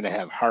around. You're going to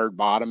have hard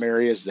bottom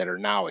areas that are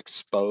now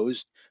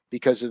exposed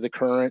because of the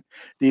current.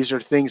 These are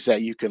things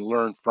that you can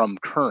learn from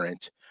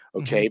current.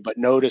 Okay, but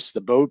notice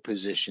the boat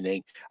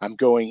positioning. I'm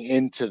going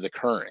into the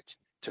current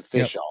to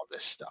fish all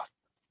this stuff.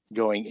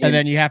 Going in. And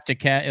then you have to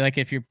cast, like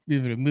if you're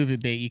moving a moving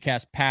bait, you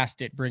cast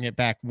past it, bring it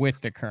back with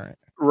the current.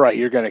 Right,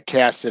 you're going to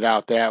cast it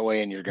out that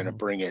way, and you're going to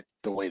bring it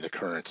the way the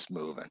current's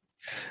moving.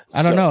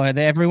 I don't know.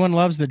 Everyone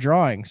loves the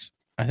drawings.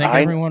 I think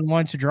everyone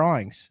wants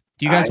drawings.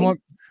 Do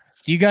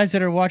you guys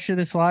that are watching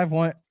this live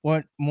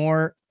want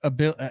more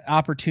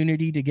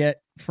opportunity to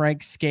get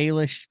Frank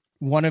Scalish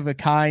one of a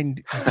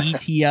kind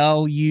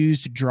DTL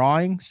used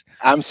drawings.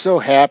 I'm so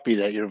happy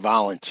that you're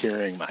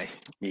volunteering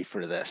me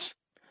for this.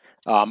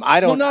 I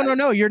don't. Well,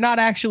 no. You're not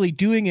actually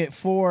doing it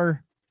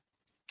for.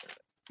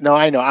 No,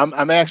 I know.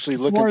 I'm actually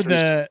looking for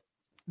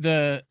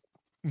the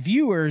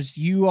viewers.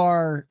 You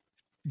are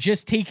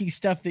just taking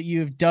stuff that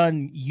you've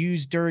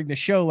used during the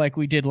show, like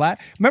we did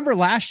remember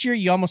last year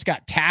you almost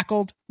got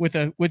tackled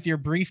with your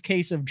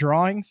briefcase of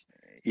drawings.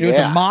 It was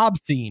a mob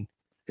scene.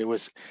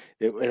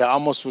 It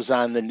almost was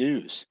on the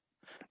news.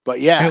 But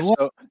yeah, so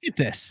look at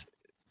this.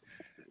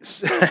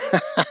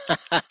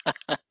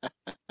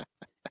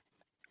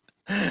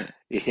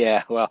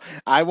 Yeah, well,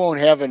 I won't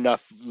have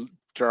enough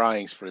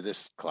drawings for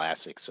this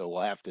classic, so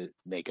we'll have to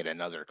make it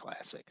another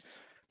classic.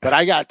 But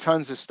I got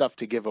tons of stuff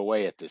to give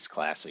away at this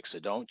classic, so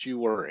don't you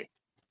worry.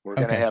 We're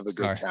going to have a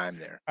good time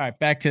there. All right,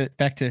 back to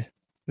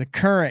the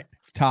current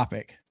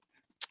topic.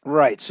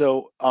 Right.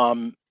 So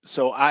I'm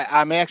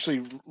actually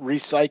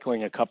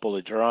recycling a couple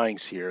of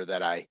drawings here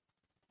that I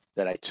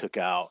took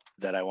out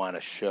that I want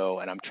to show,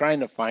 and I'm trying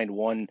to find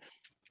one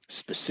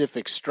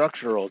specific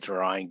structural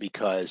drawing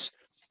because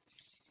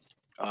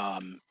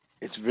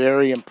it's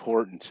very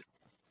important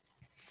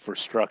for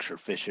structure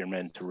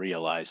fishermen to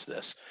realize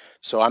this.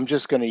 So I'm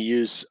just going to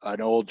use an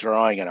old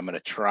drawing and I'm going to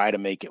try to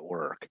make it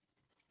work.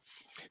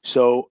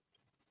 So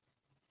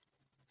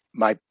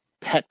my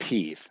pet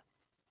peeve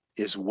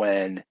is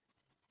when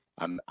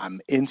I'm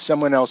in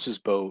someone else's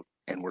boat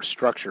and we're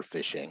structure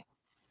fishing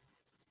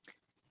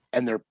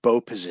and their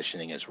boat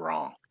positioning is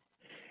wrong.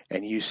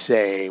 And you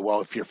say, well,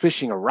 if you're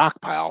fishing a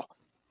rock pile,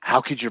 how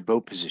could your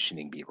boat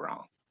positioning be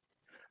wrong?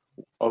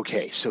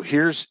 Okay, so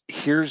here's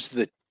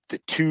the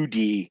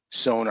 2D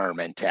sonar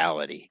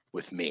mentality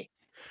with me.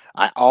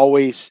 I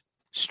always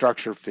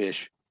structure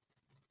fish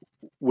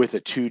with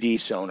a 2D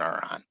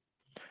sonar on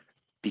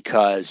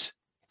because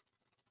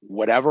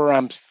whatever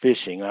I'm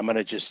fishing, I'm going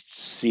to just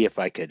see if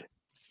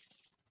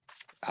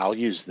I'll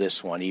use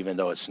this one, even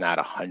though it's not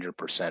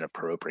 100%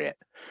 appropriate.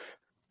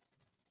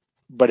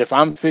 But if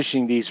I'm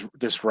fishing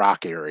this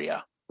rock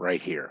area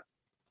right here,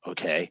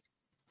 okay,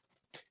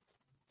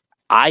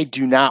 I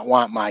do not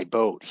want my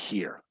boat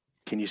here.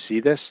 Can you see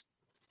this?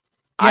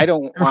 Yeah, I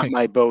don't want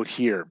my boat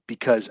here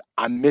because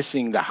I'm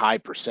missing the high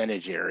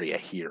percentage area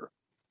here.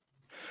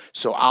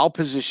 So I'll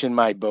position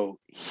my boat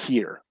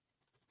here.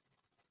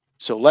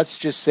 So let's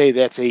just say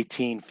that's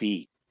 18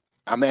 feet.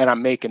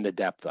 I'm making the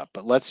depth up,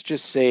 but let's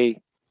just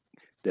say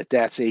that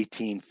that's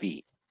 18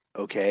 feet,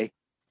 okay,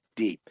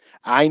 deep.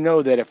 I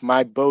know that if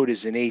my boat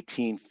is in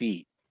 18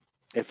 feet,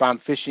 if I'm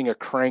fishing a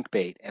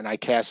crankbait and I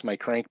cast my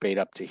crankbait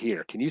up to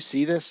here, can you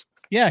see this?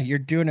 Yeah, you're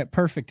doing it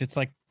perfect. It's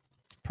like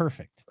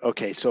perfect.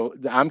 Okay, so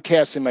I'm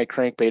casting my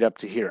crankbait up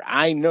to here.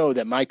 I know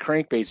that my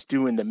crankbait's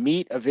doing the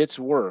meat of its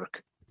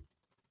work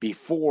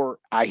before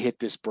I hit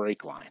this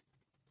break line.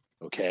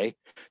 Okay,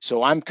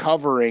 so I'm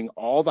covering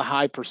all the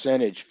high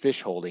percentage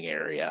fish holding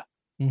area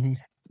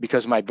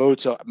because my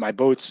boat's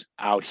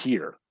out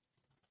here.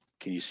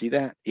 Can you see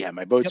that? Yeah,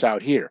 my boat's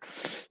out here.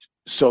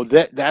 So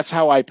that's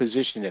how I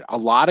position it. A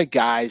lot of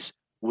guys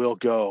will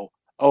go,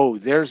 oh,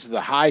 there's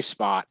the high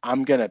spot.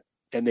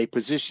 And they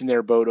position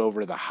their boat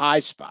over the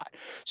high spot.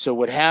 So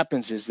what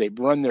happens is they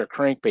run their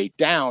crankbait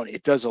down.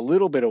 It does a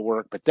little bit of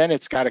work, but then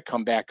it's got to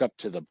come back up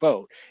to the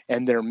boat,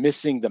 and they're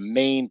missing the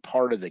main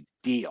part of the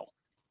deal.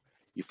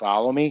 You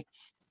follow me?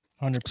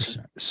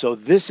 100%. So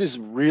this is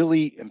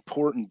really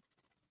important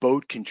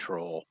boat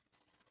control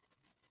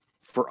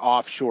for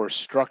offshore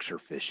structure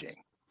fishing.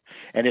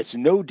 And it's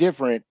no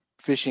different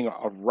fishing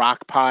a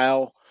rock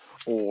pile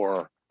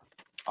or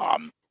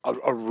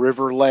a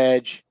river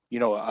ledge,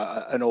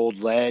 an old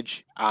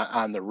ledge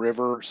on the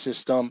river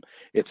system.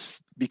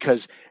 It's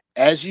because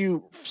as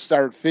you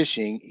start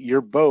fishing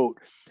your boat,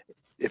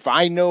 if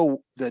I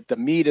know that the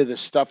meat of the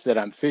stuff that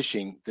I'm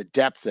fishing, the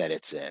depth that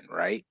it's in,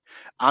 right,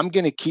 I'm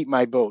going to keep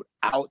my boat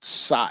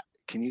outside.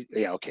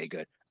 Yeah, okay,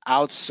 good.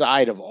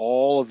 Outside of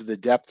all of the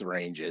depth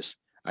ranges.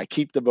 I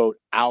keep the boat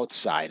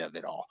outside of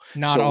it all.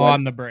 Not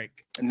on the break.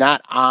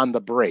 Not on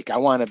the break. I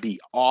want to be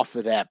off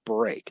of that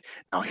break.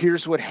 Now,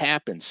 here's what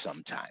happens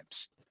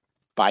sometimes.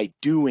 By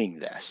doing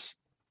this,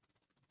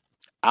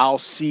 I'll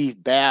see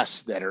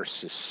bass that are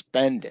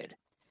suspended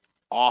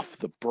off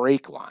the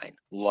break line.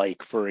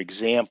 Like, for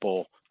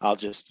example, I'll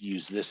just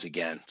use this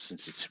again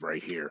since it's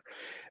right here.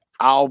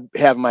 I'll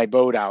have my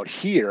boat out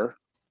here,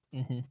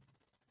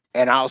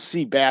 and I'll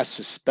see bass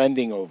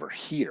suspending over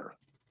here.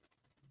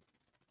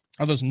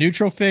 Are those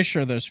neutral fish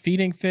or those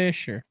feeding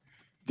fish? Or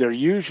they're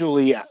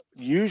usually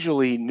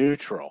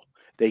neutral.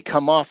 They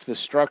come off the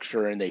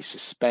structure and they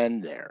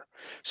suspend there.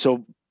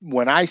 So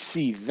when I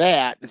see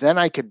that, then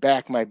I could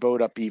back my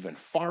boat up even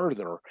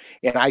farther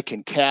and I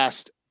can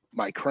cast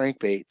my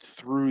crankbait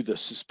through the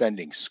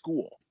suspending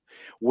school.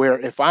 Where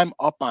if I'm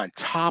up on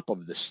top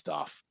of the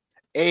stuff,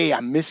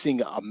 I'm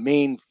missing a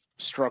main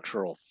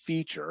structural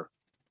feature,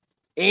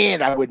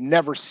 and I would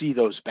never see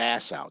those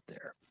bass out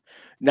there.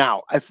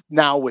 Now,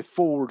 with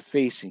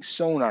forward-facing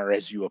sonar,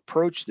 as you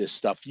approach this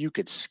stuff, you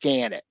could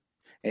scan it,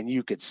 and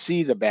you could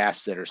see the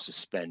bass that are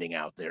suspending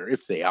out there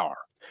if they are.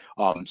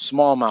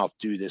 Smallmouth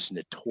do this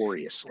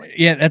notoriously.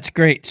 Yeah, that's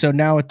great. So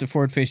now with the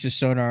forward faces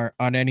sonar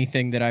on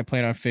anything that I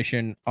plan on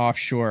fishing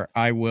offshore,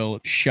 I will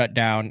shut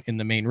down in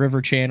the main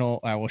river channel.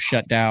 I will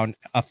shut down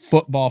a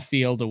football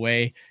field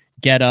away,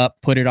 get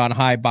up, put it on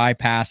high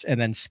bypass, and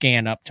then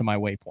scan up to my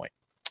waypoint.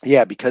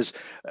 Yeah, because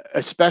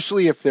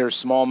especially if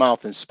there's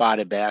smallmouth and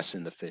spotted bass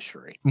in the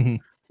fishery,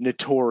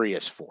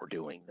 notorious for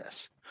doing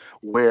this.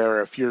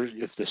 Where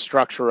if the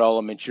structural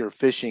element you're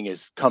fishing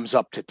comes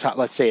up to top,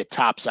 let's say it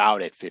tops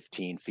out at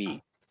 15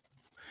 feet,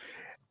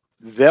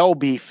 they'll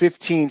be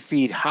 15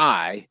 feet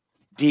high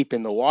deep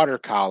in the water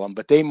column,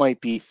 but they might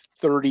be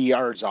 30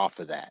 yards off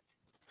of that.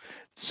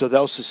 So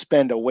they'll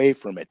suspend away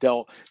from it.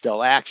 They'll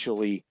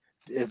actually,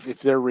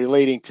 if they're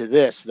relating to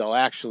this, they'll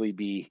actually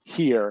be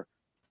here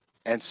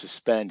and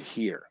suspend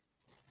here.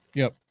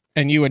 Yep.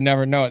 And you would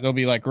never know it. They'll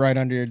be like right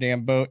under your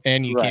damn boat,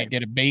 and you Right. can't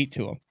get a bait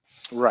to them.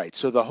 Right.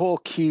 So the whole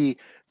key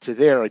to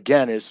there,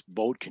 again, is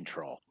boat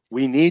control.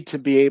 We need to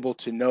be able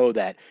to know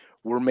that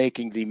we're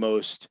making the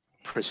most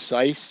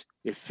precise,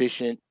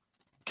 efficient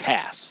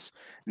casts.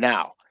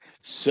 Now,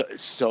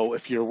 so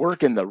if you're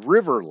working the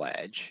river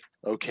ledge,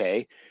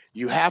 okay,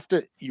 you have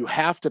to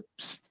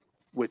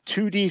with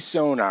 2D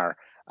sonar,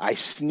 I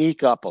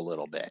sneak up a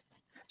little bit.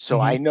 So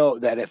I know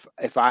that if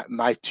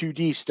my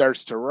 2D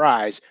starts to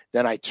rise,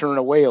 then I turn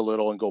away a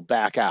little and go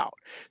back out.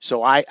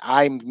 So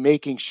I'm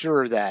making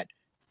sure that,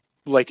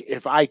 like,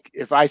 if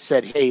I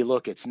said, hey,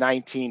 look, it's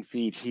 19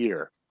 feet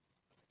here,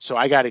 so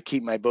I got to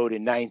keep my boat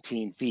in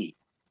 19 feet.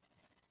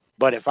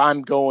 But if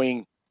I'm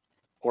going,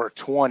 or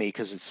 20,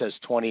 because it says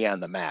 20 on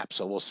the map,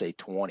 so we'll say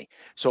 20.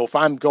 So if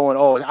I'm going,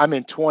 oh, I'm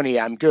in 20,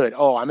 I'm good.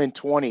 Oh, I'm in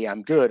 20,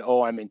 I'm good.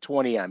 Oh, I'm in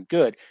 20, I'm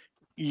good.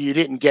 You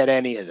didn't get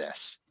any of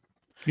this.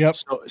 Yep.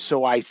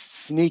 So I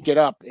sneak it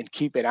up and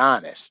keep it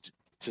honest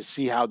to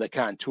see how the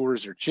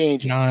contours are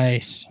changing.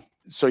 Nice.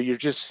 So you're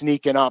just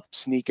sneaking up,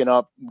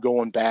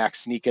 going back,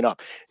 sneaking up.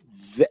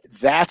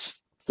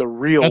 That's the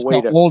real That's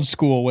way the old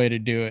school way to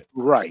do it.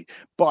 Right.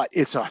 But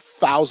it's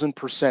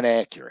 1,000%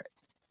 accurate.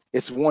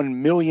 It's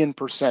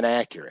 1,000,000%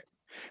 accurate,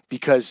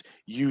 because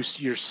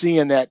you're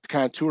seeing that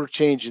contour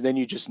change, and then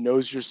you just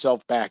nose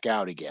yourself back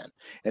out again.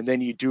 And then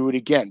you do it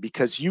again,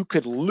 because you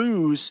could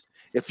lose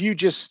if you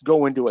just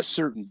go into a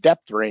certain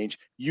depth range,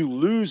 you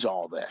lose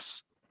all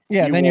this.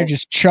 Yeah, then you're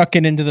just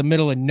chucking into the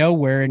middle of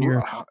nowhere, and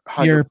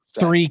you're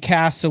 3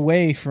 casts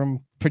away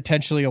from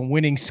potentially a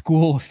winning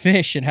school of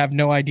fish and have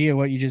no idea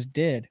what you just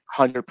did.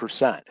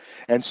 100%.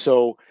 And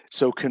so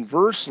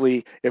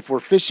conversely, if we're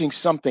fishing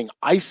something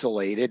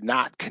isolated,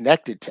 not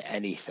connected to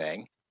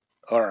anything,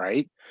 all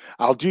right,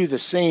 I'll do the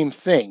same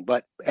thing.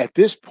 But at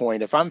this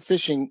point, if I'm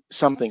fishing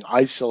something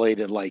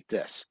isolated like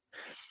this,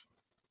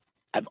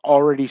 I've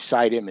already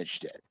side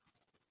imaged it.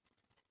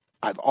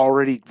 I've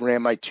already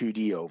ran my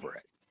 2D over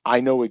it. I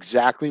know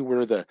exactly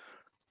where the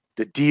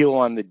deal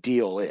on the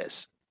deal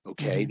is.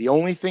 Okay. The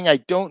only thing I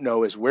don't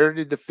know is, where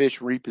did the fish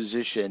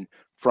reposition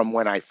from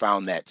when I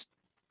found that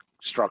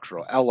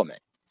structural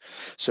element?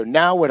 So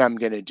now what I'm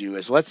going to do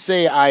is, let's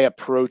say I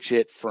approach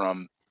it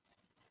from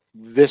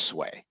this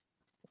way,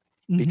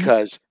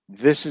 because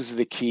this is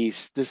the key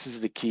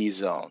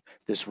zone.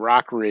 This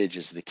rock ridge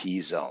is the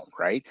key zone,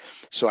 right?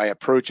 So I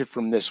approach it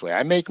from this way.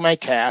 I make my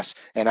cast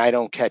and I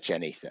don't catch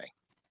anything.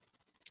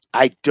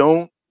 I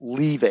don't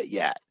leave it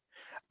yet.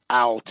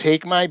 I'll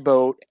take my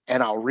boat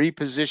and I'll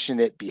reposition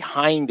it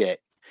behind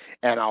it,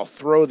 and I'll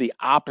throw the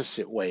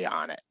opposite way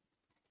on it.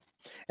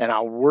 And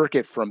I'll work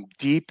it from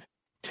deep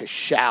to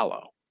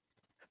shallow,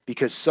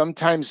 because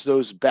sometimes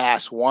those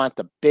bass want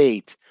the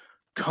bait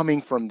coming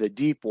from the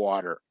deep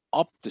water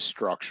up the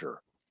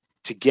structure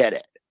to get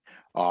it.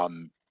 A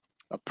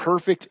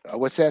perfect,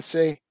 what's that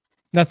say?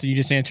 Nothing. You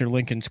just answered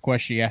Lincoln's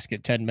question. You asked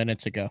it 10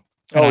 minutes ago.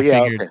 And I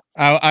figured, okay.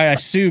 I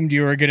assumed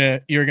you were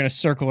gonna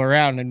circle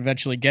around and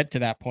eventually get to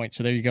that point.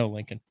 So there you go,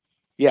 Lincoln.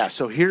 Yeah.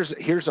 So here's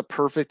a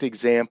perfect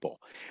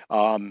example.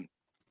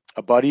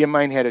 A buddy of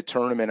mine had a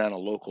tournament on a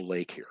local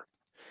lake here,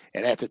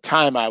 and at the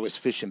time I was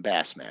fishing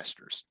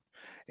Bassmasters,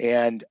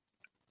 and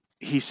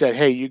he said,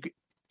 "Hey,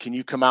 can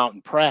you come out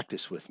and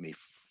practice with me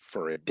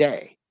for a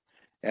day?"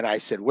 And I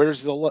said,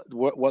 "Where's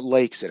what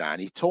lake's it on?"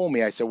 He told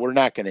me. I said, "We're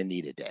not going to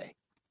need a day."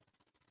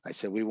 I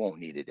said, "We won't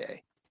need a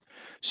day."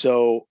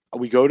 So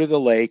we go to the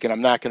lake, and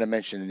I'm not going to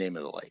mention the name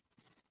of the lake,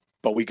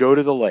 but we go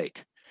to the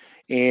lake,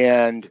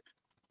 and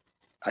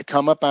I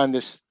come up on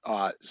this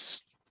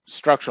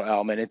structural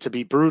element. And to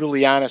be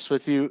brutally honest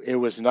with you, it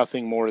was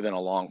nothing more than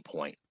a long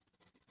point.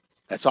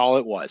 That's all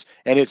it was.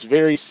 And it's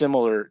very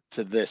similar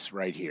to this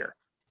right here,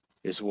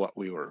 is what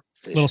we were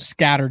fishing. Little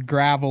scattered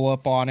gravel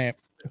up on it.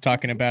 I'm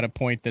talking about a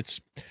point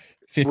that's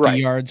 50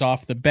 yards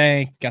off the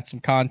bank, got some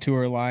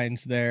contour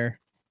lines there.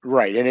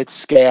 Right. And it's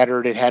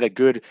scattered. It had a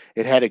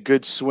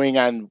good swing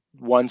on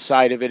one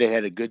side of it. It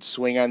had a good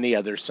swing on the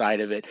other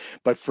side of it.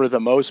 But for the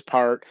most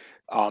part,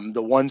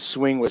 the one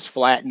swing was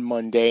flat and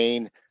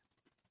mundane.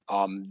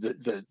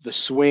 The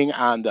swing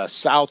on the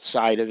south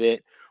side of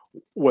it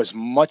was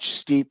much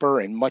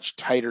steeper and much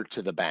tighter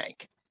to the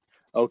bank.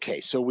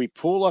 Okay, so we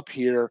pull up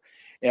here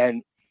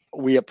and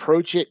we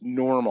approach it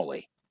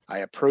normally. I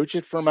approach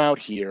it from out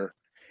here,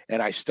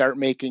 and I start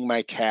making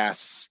my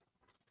casts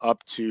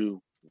up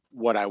to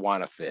what I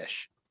want to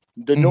fish.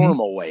 The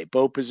normal way,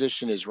 bow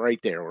position is right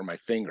there where my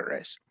finger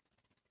is.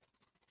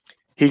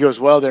 He goes,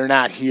 well, they're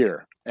not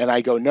here. And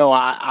I go, no,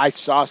 I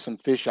saw some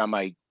fish on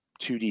my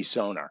 2D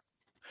sonar.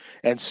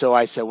 And so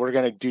I said, we're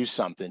going to do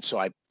something. So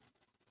I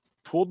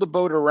pulled the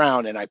boat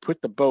around and I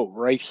put the boat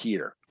right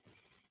here.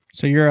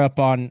 So you're up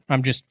on,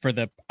 I'm just for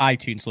the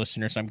iTunes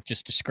listeners, I'm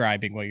just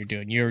describing what you're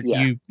doing.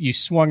 You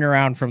swung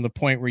around from the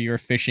point where you were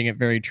fishing it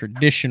very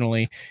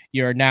traditionally.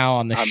 You're now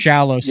on the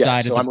shallow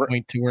side of the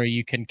point to where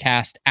you can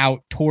cast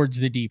out towards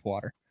the deep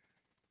water.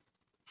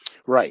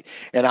 Right.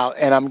 And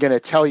I'm going to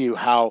tell you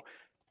how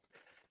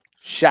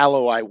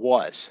shallow I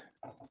was.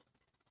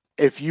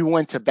 If you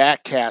went to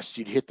back cast,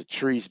 you'd hit the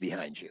trees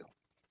behind you.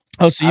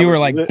 Oh, so you were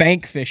like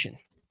bank fishing.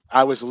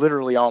 I was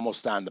literally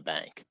almost on the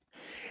bank.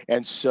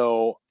 And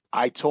so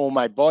I told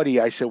my buddy,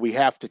 I said, we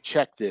have to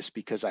check this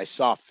because I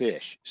saw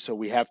fish. So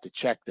we have to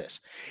check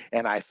this.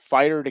 And I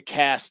fired a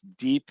cast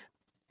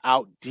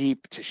out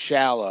deep to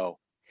shallow.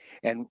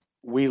 And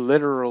we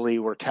literally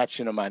were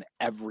catching them on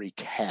every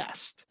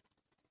cast.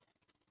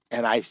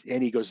 And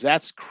he goes,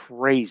 that's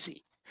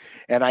crazy.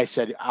 And I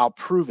said, I'll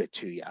prove it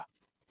to you.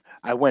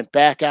 I went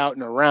back out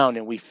and around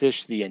and we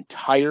fished the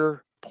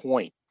entire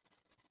point,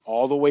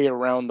 all the way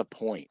around the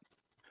point.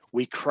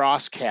 We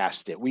cross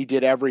cast it. We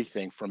did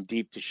everything from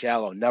deep to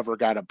shallow, never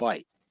got a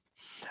bite.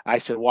 I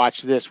said,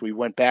 watch this. We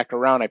went back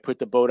around. I put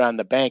the boat on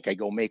the bank. I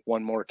go make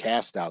one more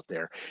cast out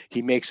there.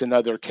 He makes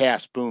another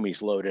cast. Boom,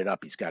 he's loaded up.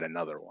 He's got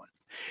another one.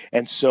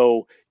 And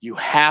so you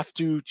have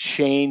to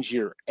change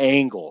your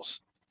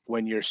angles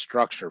when you're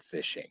structure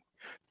fishing,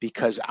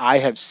 because I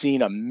have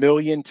seen a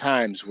million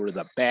times where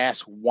the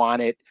bass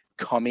want it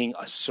coming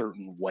a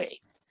certain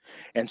way.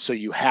 And so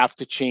you have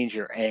to change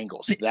your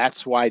angles.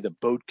 That's why the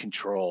boat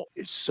control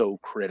is so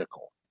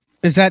critical.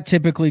 Is that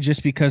typically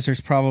just because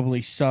there's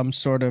probably some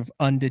sort of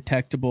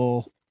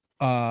undetectable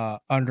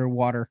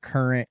underwater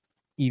current,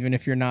 even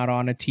if you're not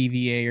on a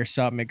TVA or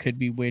something? It could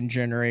be wind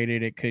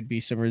generated. It could be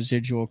some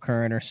residual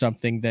current or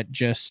something that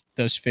just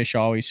those fish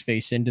always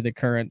face into the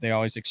current. They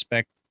always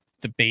expect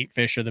the bait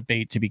fish or the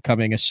bait to be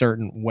coming a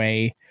certain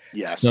way.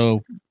 Yes.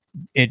 So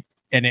it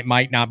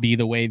might not be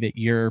the way that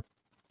you're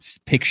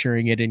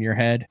picturing it in your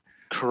head.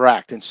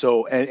 Correct. And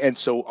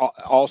so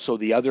also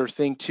the other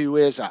thing too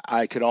is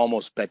I could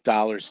almost bet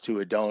dollars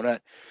to a donut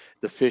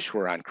the fish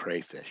were on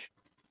crayfish.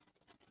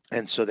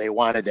 And so they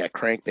wanted that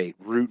crankbait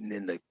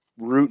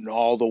rooting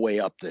all the way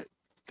up the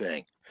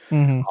thing.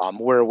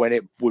 Where when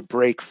it would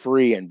break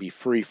free and be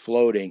free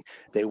floating,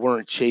 they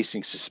weren't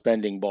chasing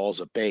suspending balls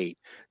of bait.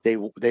 They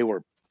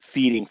were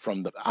feeding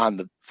from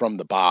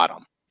the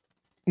bottom.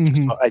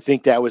 So I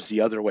think that was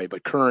the other way,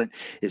 but current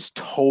is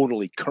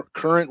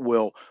current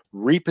will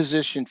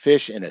reposition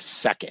fish in a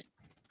second,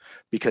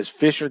 because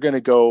fish are going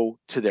to go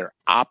to their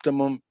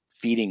optimum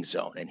feeding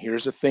zone. And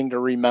here's a thing to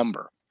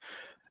remember: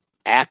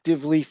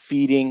 actively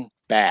feeding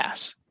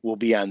bass will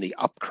be on the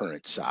up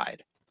current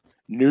side.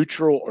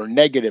 Neutral or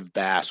negative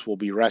bass will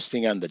be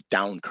resting on the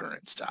down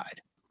current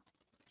side.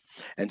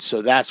 And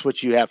so that's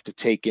what you have to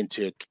take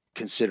into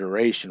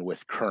consideration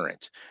with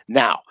current.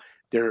 Now,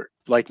 they're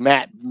like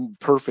Matt,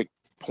 perfect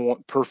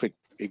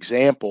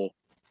example.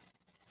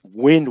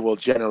 Wind will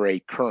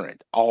generate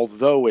current.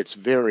 Although it's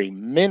very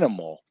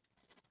minimal,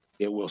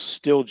 it will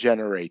still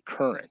generate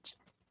current.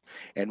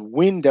 And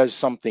wind does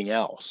something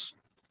else.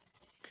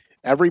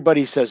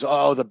 Everybody says,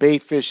 oh, the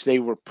bait fish, they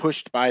were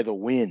pushed by the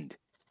wind.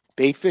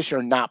 Bait fish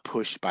are not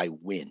pushed by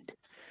wind.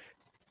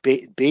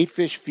 Bait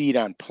fish feed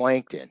on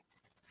plankton.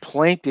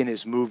 Plankton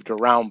is moved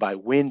around by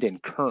wind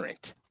and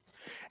current.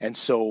 And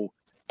so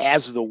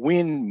as the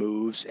wind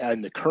moves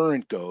and the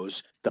current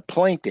goes, the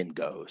plankton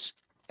goes,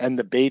 and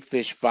the bait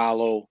fish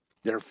follow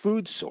their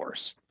food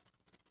source.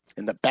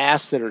 And the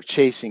bass that are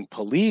chasing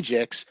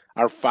pelagics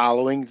are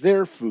following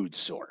their food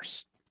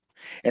source.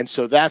 And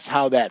so that's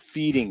how that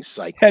feeding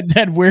cycle. And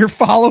then we're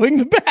following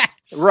the bass.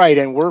 Right,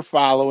 and we're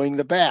following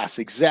the bass.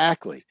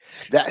 Exactly.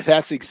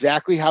 That's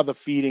exactly how the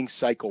feeding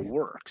cycle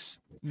works.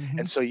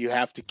 And so you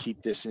have to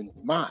keep this in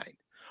mind.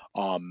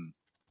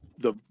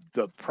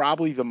 The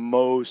probably the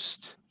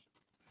most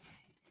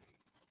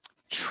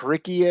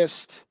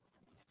trickiest,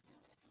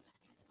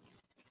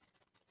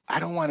 I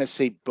don't want to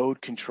say boat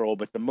control,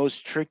 but the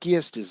most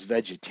trickiest is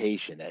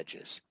vegetation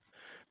edges,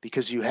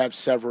 because you have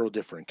several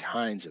different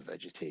kinds of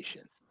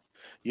vegetation.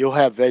 You'll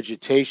have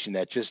vegetation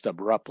that just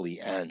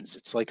abruptly ends.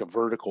 It's like a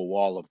vertical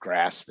wall of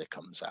grass that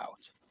comes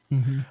out.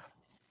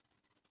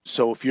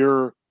 So if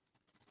you're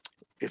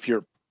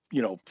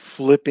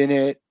flipping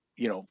it,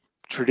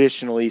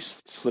 traditionally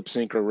slip,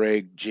 sinker,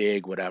 rig,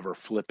 jig, whatever,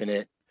 flipping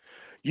it,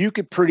 you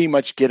could pretty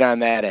much get on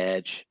that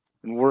edge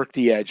and work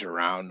the edge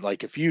around.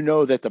 Like if you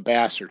know that the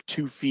bass are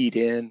 2 feet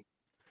in,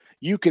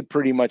 you could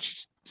pretty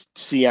much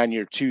see on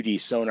your 2D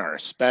sonar,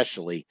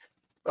 especially,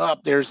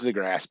 there's the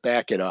grass,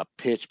 back it up,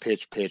 pitch,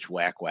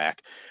 whack,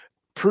 whack,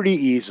 pretty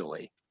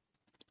easily.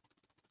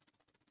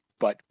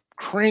 But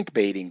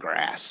crankbaiting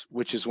grass,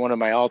 which is one of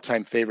my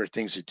all-time favorite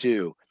things to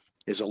do,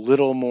 is a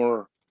little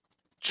more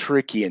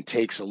tricky and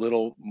takes a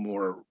little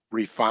more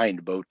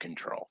refined boat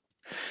control,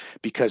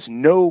 because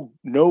no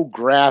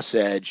grass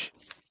edge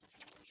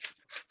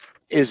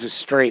is a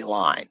straight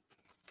line.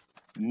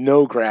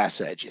 No grass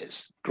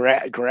edges.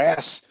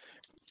 Grass,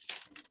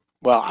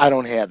 well, I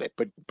don't have it,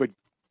 but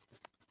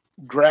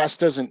grass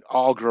doesn't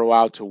all grow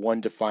out to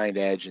one defined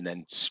edge and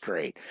then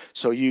straight.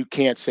 So you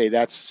can't say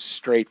that's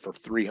straight for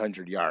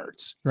 300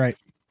 yards. Right.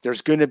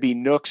 There's going to be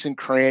nooks and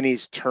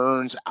crannies,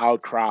 turns,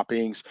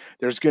 outcroppings.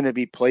 There's going to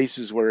be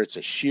places where it's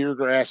a sheer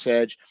grass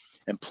edge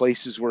and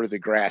places where the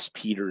grass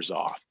peters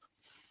off.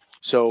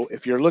 So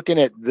if you're looking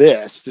at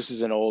this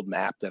is an old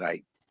map that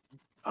I'm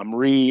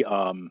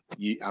repurposing.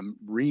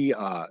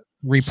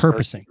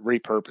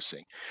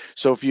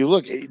 So if you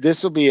look,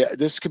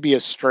 this could be a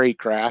straight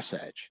grass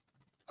edge.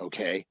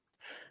 Okay.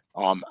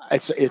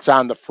 It's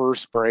on the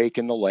first break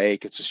in the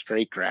lake. It's a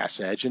straight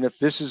grass edge. And if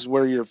this is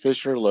where your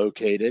fish are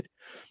located,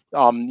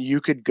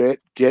 you could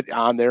get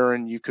on there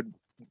and you could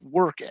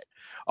work it.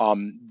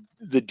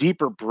 The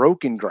deeper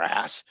broken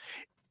grass,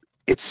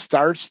 it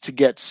starts to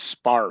get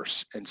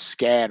sparse and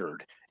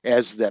scattered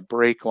as that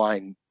break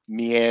line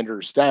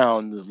meanders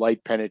down. The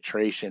light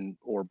penetration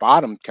or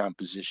bottom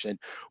composition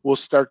will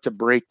start to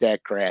break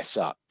that grass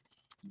up.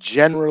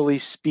 Generally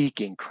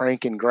speaking,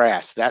 cranking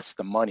grass, that's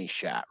the money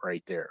shot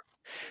right there.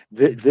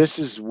 This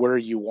is where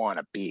you want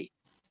to be,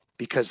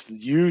 because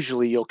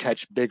usually you'll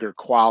catch bigger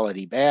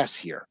quality bass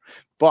here.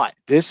 But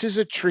this is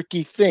a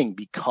tricky thing,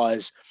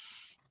 because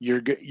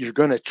you're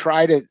going to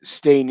try to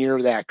stay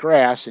near that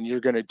grass, and you're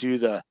going to do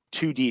the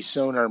 2D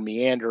sonar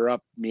meander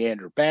up,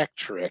 meander back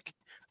trick.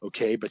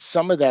 Okay, but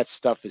some of that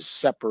stuff is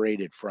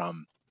separated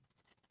from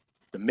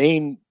the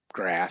main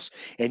grass,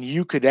 and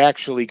you could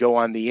actually go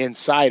on the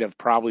inside of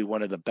probably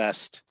one of the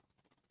best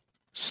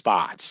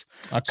spots.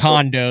 A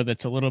condo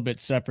that's a little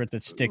bit separate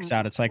that sticks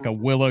out. It's like a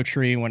willow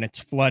tree when it's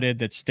flooded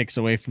that sticks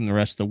away from the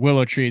rest of the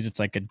willow trees. It's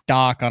like a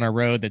dock on a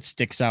road that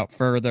sticks out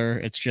further.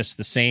 It's just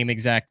the same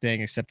exact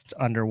thing, except it's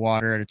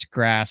underwater and it's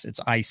grass. It's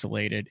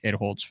isolated. It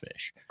holds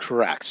fish.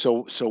 Correct.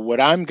 So what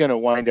I'm going to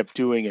wind up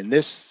doing in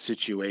this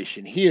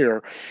situation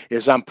here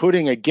is I'm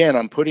putting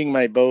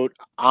my boat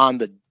on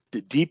the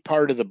deep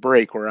part of the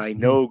break where I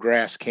know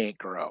grass can't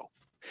grow.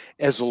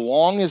 As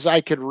long as I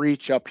could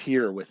reach up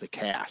here with a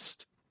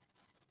cast.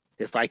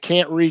 If I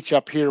can't reach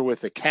up here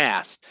with a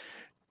cast,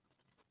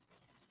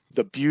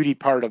 the beauty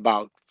part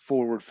about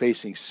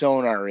forward-facing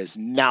sonar is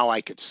now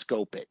I could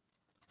scope it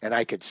and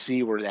I could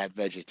see where that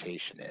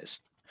vegetation is.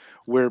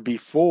 Where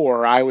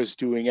before I was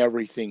doing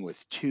everything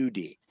with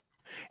 2D,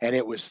 and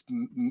it was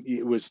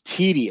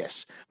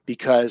tedious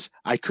because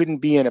I couldn't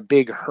be in a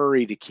big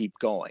hurry to keep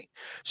going.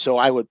 So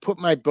I would put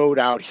my boat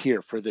out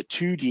here for the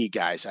 2D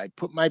guys. I'd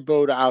put my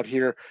boat out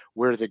here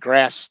where the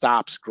grass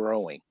stops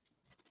growing.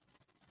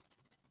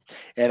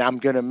 And I'm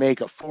going to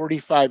make a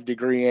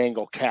 45-degree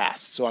angle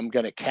cast. So I'm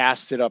going to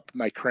cast it up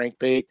my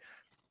crankbait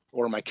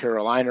or my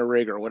Carolina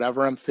rig or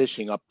whatever I'm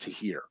fishing up to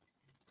here.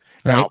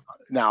 Right.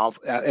 Now,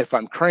 if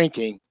I'm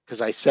cranking,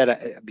 because I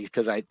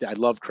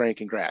love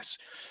cranking grass,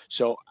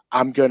 so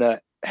I'm going to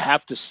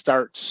have to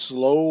start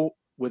slow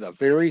with a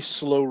very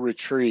slow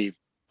retrieve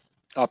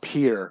up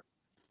here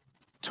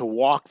to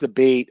walk the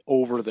bait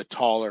over the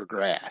taller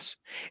grass.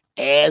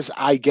 As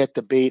I get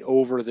the bait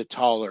over the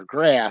taller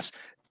grass,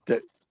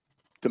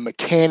 the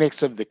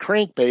mechanics of the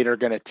crankbait are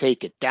going to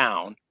take it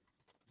down.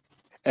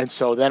 And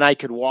so then I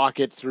could walk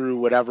it through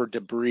whatever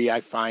debris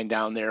I find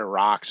down there,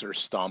 rocks or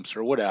stumps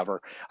or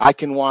whatever. I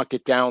can walk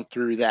it down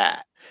through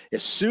that.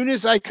 As soon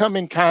as I come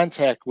in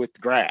contact with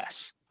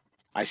grass,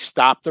 I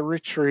stop the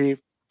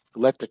retrieve,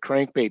 let the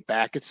crankbait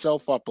back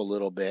itself up a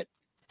little bit,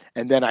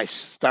 and then I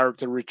start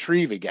the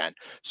retrieve again.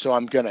 So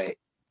I'm going to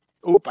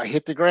I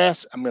hit the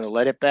grass, I'm going to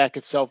let it back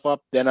itself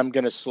up, then I'm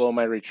going to slow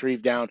my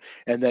retrieve down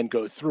and then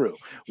go through.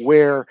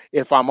 Where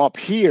if I'm up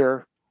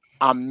here,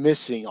 I'm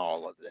missing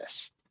all of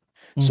this.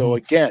 So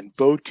again,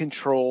 boat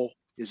control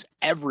is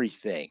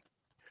everything.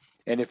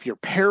 And if you're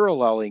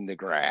paralleling the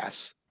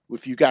grass,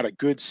 if you got a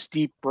good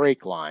steep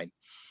break line,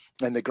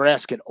 and the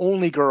grass can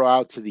only grow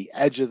out to the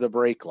edge of the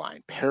break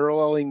line,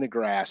 paralleling the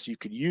grass, you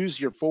could use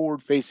your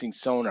forward-facing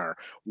sonar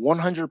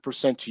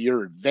 100% to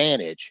your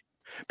advantage,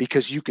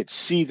 because you could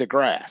see the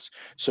grass.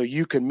 So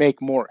you can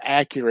make more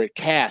accurate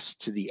casts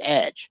to the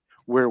edge,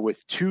 where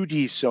with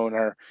 2D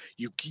sonar,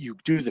 you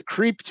do the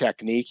creep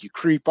technique. You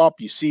creep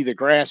up, you see the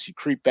grass, you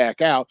creep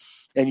back out,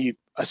 and you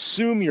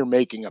assume you're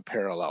making a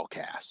parallel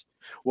cast.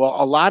 Well,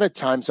 a lot of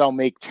times I'll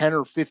make 10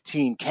 or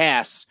 15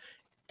 casts,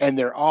 and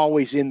they're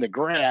always in the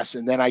grass,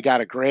 and then I got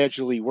to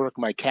gradually work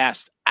my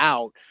cast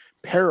out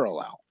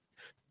parallel.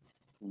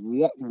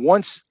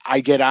 Once I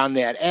get on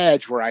that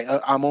edge where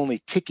I'm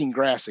only ticking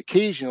grass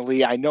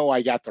occasionally, I know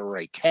I got the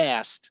right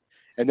cast,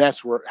 and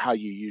that's how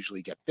you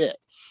usually get bit.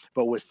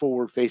 But with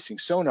forward-facing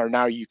sonar,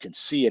 now you can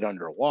see it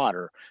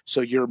underwater,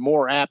 so you're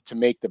more apt to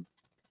make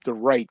the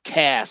right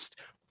cast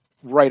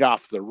right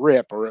off the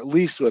rip, or at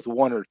least with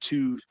 1 or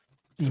 2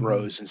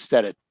 throws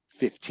instead of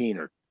 15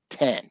 or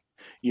 10.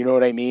 You know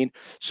what I mean?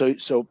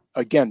 So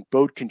again,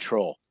 boat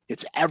control,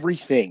 it's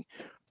everything.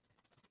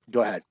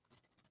 Go ahead.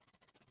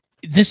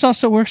 This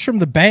also works from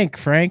the bank,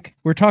 Frank.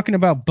 We're talking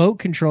about boat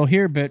control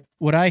here, but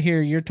what I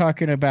hear, you're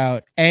talking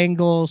about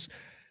angles,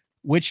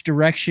 which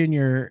direction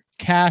you're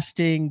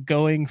casting,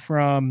 going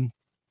from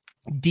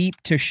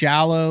deep to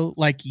shallow.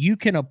 Like you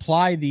can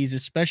apply these,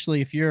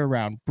 especially if you're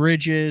around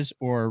bridges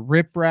or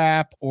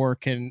riprap, or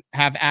can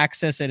have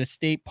access at a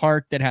state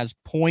park that has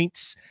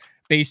points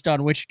based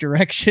on which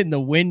direction the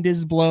wind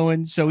is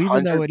blowing. So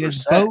even though it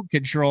is 100%. boat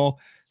control,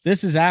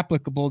 this is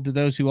applicable to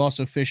those who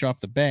also fish off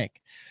the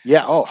bank.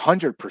 Yeah. Oh,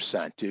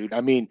 100%, dude.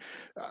 I mean,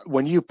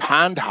 when you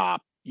pond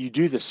hop, you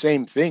do the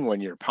same thing when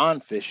you're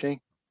pond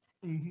fishing.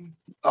 Mm-hmm.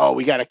 Oh,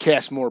 we got to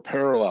cast more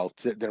parallel.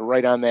 They're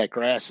right on that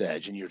grass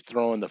edge, and you're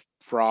throwing the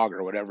frog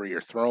or whatever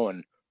you're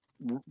throwing,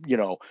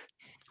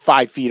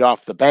 5 feet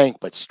off the bank,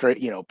 but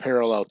straight,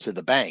 parallel to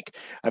the bank.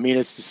 I mean,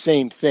 it's the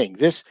same thing.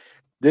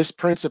 This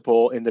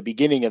principle in the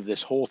beginning of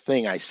this whole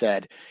thing, I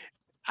said,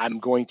 I'm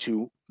going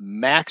to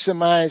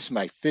maximize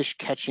my fish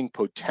catching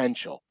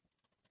potential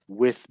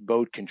with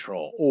boat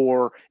control,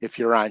 or if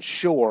you're on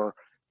shore,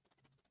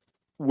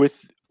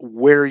 with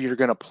where you're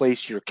going to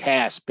place your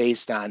cast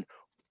based on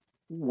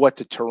what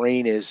the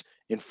terrain is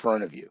in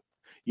front of you.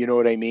 You know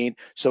what I mean?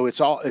 So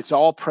it's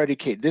all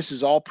predicated. This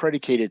is all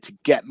predicated to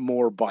get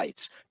more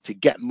bites, to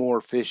get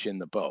more fish in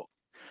the boat.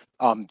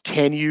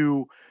 Can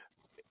you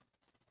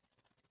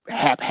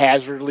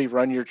haphazardly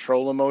run your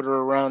trolling motor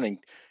around and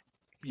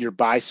you're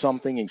by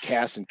something and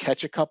cast and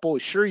catch a couple?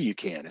 Sure you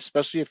can,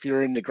 especially if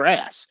you're in the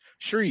grass.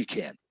 Sure you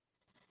can.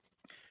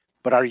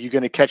 But are you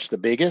going to catch the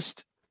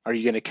biggest? Are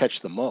you going to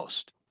catch the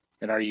most?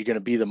 And are you going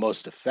to be the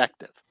most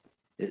effective?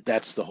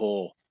 That's the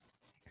whole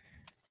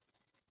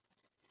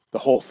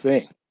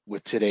thing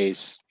with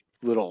today's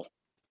little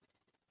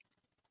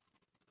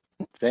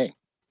thing.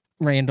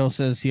 Randall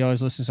says he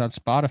always listens on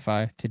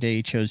Spotify. Today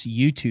he chose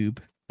YouTube.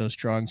 Those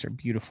drawings are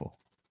beautiful.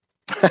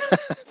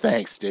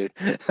 Thanks, dude.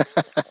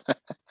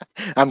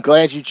 I'm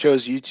glad you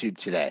chose YouTube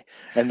today.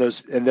 And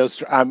those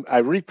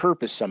I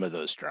repurposed some of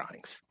those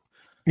drawings.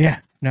 Yeah,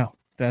 no,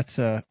 that's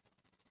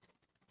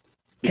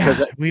because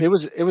God,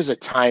 it was a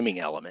timing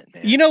element,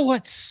 man. You know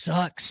what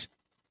sucks?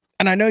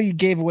 And I know you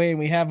gave away and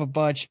we have a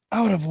bunch.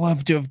 I would have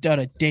loved to have done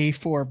a day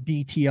 4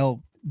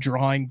 BTL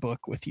drawing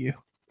book with you.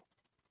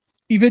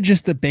 Even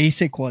just the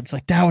basic ones,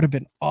 like that would have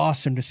been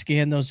awesome to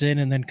scan those in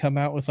and then come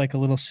out with like a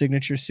little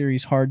signature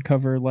series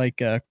hardcover,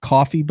 like a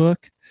coffee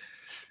book.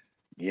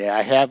 Yeah,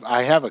 I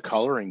have a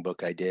coloring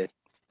book I did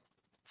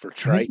for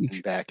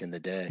Triton back in the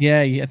day. Yeah,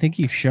 I think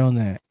you've shown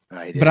that.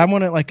 I did. But I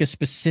wanted like a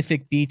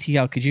specific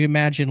BTL. Could you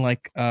imagine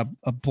like a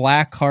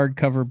black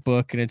hardcover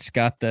book and it's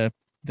got the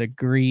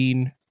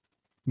green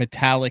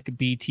metallic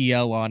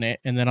BTL on it,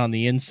 and then on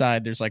the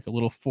inside there's like a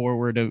little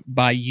forward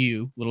by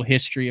you, little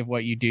history of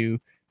what you do,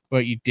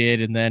 what you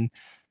did, and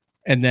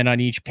then on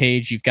each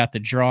page you've got the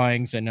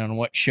drawings and on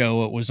what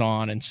show it was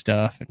on and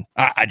stuff. And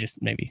I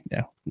just maybe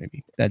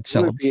that'd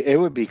sell. It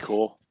would be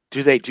cool.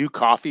 Do they do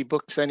coffee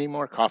books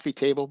anymore? Coffee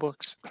table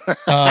books?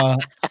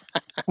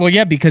 Well,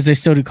 yeah, because they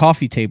still do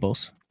coffee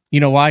tables. You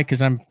know why?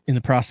 Because I'm in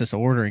the process of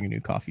ordering a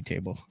new coffee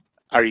table.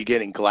 Are you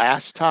getting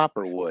glass top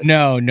or wood?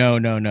 No.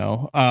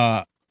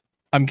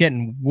 I'm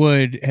getting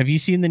wood. Have you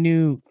seen the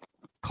new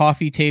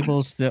coffee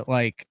tables that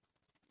like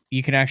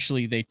you can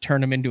actually, they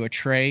turn them into a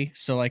tray.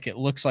 So like it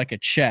looks like a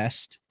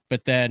chest,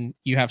 but then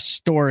you have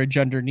storage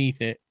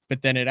underneath it,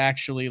 but then it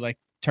actually like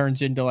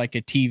turns into like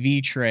a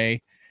TV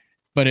tray,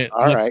 but it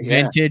looks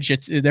vintage.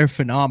 Yeah. They're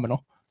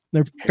phenomenal.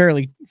 They're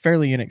fairly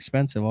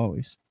inexpensive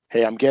always.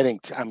 Hey, I'm getting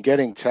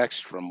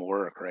text from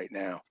work right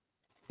now.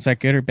 Is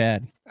that good or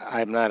bad?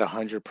 I'm not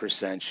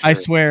 100% sure. I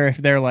swear if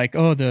they're like,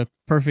 oh, the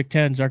Perfect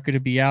 10s aren't going to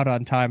be out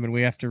on time and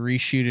we have to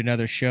reshoot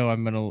another show,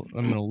 I'm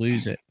gonna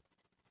lose it.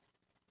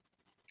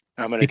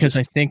 Because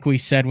I think we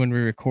said when we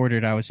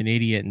recorded, I was an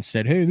idiot and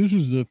said, hey, this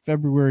is the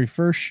February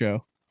 1st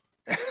show.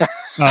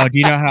 Oh, do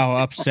you know how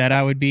upset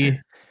I would be?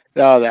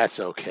 Oh, that's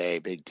okay.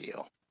 Big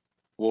deal.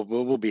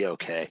 We'll be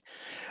okay.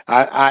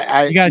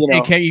 You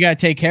gotta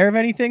take care of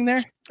anything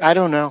there? I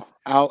don't know.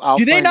 I'll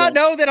do they not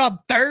know that on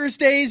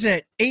Thursdays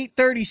at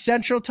 8:30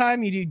 Central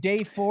Time you do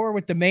day 4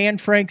 with the man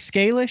Frank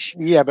Scalish?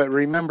 Yeah, but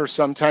remember,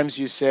 sometimes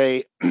you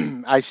say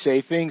I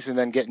say things and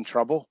then get in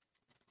trouble.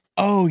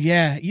 Oh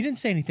yeah, you didn't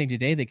say anything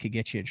today that could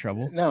get you in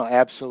trouble. No,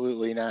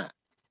 absolutely not.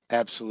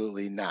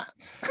 Absolutely not.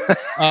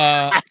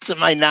 To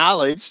my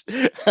knowledge.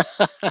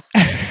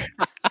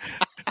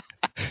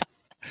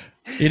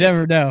 You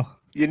never know.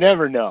 You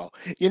never know.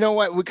 You know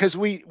what? Because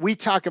we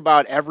talk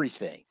about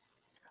everything.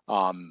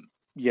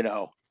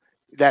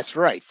 That's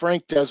right.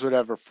 Frank does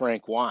whatever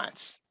Frank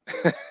wants.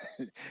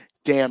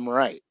 Damn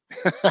right.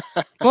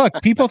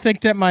 Look, people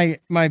think that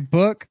my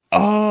book.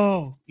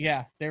 Oh,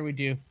 yeah, there we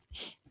do.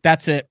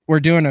 That's it. We're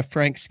doing a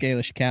Frank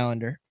Scalish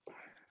calendar.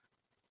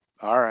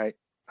 All right.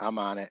 I'm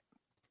on it.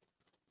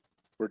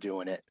 We're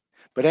doing it.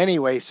 But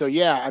anyway, so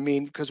yeah, I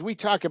mean, because we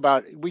talk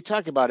about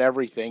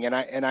everything, and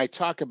I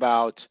talk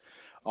about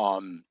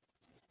all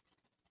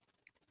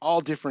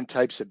different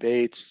types of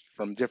baits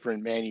from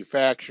different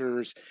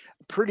manufacturers,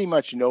 pretty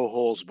much no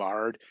holes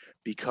barred.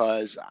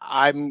 because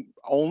I'm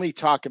only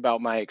talk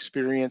about my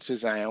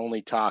experiences. And I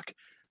only talk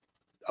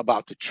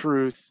about the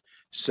truth.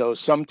 So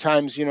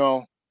sometimes, you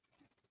know,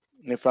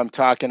 if I'm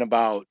talking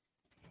about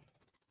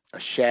a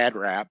shad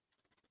wrap,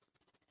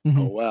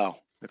 oh well.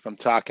 If I'm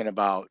talking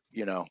about,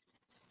 you know,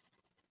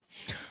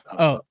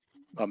 a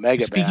mega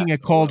bass, speaking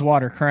of cold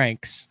water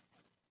cranks,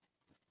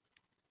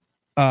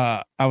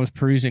 I was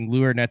perusing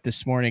LureNet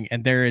this morning,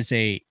 and there is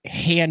a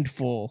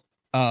handful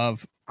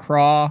of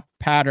craw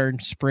pattern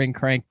spring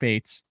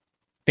crankbaits.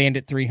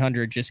 Bandit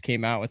 300 just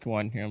came out with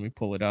one. Here, let me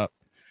pull it up.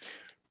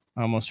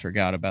 I almost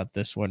forgot about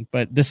this one,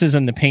 but this is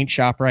in the paint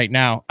shop right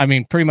now. I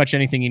mean, pretty much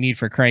anything you need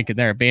for cranking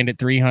there. A Bandit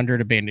 300,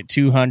 a Bandit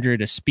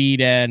 200, a Speed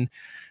N,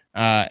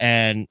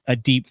 and a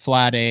Deep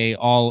Flat A,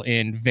 all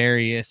in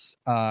various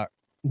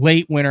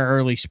late winter,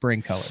 early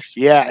spring colors.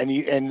 Yeah,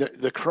 and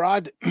the craw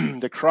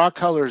the craw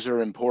colors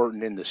are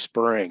important in the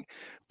spring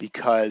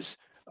because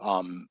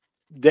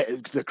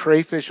the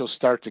crayfish will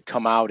start to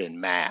come out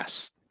in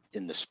mass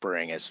in the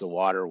spring as the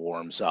water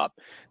warms up.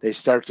 They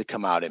start to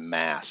come out in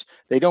mass.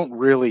 They don't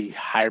really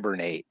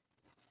hibernate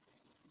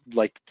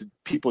like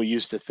people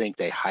used to think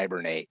they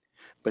hibernate,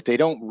 but they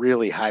don't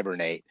really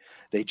hibernate.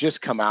 They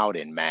just come out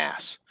in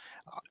mass.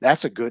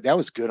 That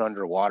was good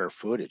underwater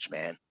footage,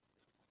 man.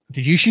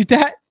 Did you shoot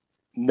that?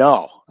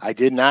 No, I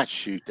did not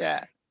shoot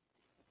that.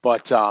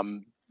 But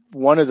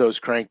one of those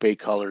crankbait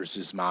colors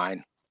is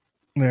mine.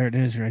 There it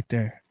is right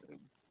there.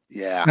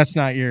 Yeah. That's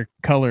not your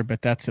color,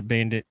 but that's a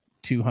Bandit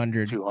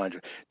 200.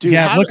 200. Dude,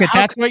 yeah,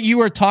 that's what you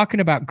were talking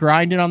about,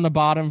 grinding on the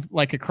bottom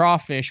like a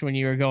crawfish when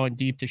you were going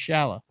deep to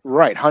shallow.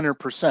 Right,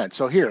 100%.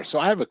 So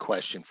I have a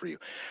question for you.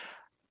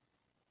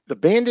 The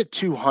Bandit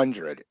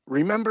 200,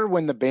 remember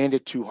when the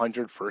Bandit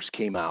 200 first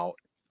came out?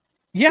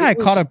 Yeah, I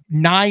caught a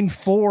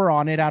 9.4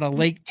 on it out of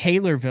Lake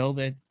Taylorville.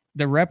 That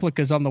the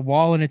replica's on the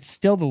wall, and it's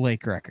still the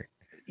lake record.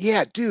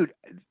 Yeah, dude,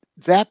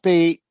 that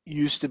bait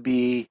used to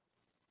be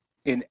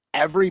in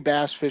every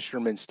bass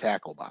fisherman's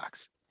tackle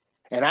box.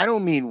 And I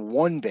don't mean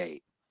one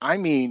bait. I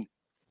mean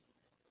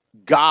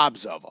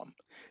gobs of them,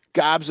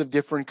 gobs of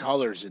different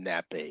colors in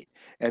that bait.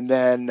 And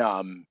then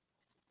I'm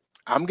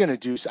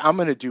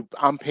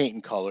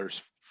painting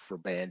colors for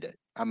Bandit.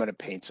 I'm going to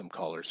paint some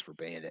colors for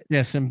Bandit.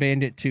 Yeah, some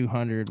Bandit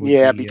 200.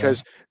 Yeah,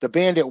 because the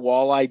Bandit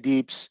walleye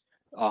deeps,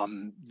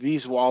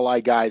 these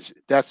walleye guys,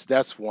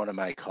 that's one of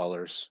my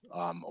colors.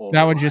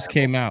 That one just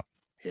came out.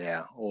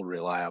 Yeah, Old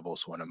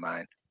Reliable's one of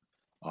mine.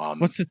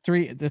 What's the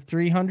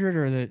 300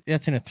 or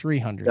that's in a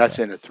 300? That's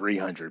in a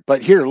 300.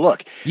 But here,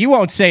 look. You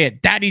won't say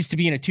it. That needs to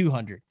be in a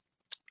 200.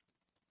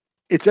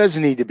 It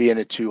doesn't need to be in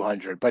a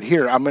 200, but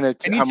here it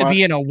needs to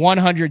be in a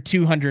 100,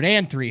 200,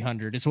 and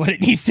 300 is what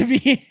it needs to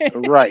be.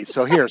 Right.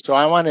 So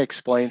I want to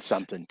explain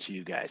something to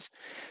you guys.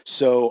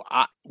 So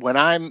when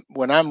I'm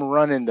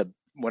running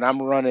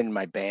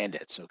my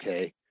Bandits,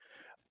 okay,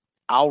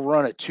 I'll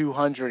run a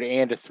 200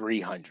 and a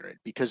 300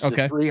 because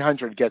the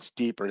 300 gets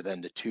deeper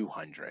than the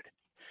 200.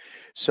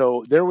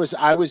 So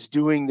I was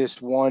doing this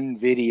one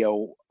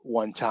video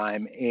one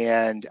time,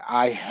 and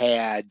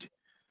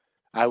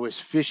I was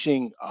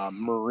fishing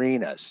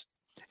marinas,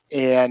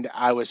 and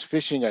I was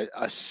fishing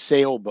a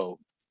sailboat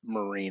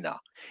marina.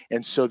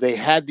 And so they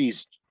had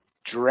these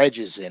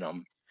dredges in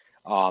them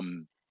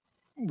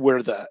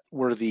where the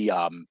what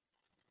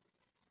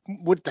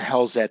the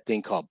hell's that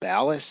thing called?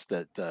 Ballast?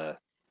 The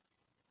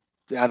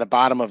on the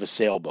bottom of a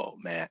sailboat,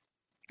 Matt.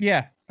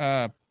 Yeah.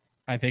 I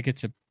think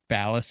it's a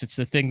ballast. It's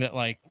the thing that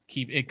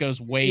it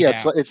goes way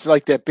down. It's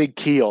like that big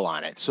keel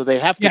on it. So they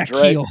have to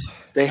dredge. Keel.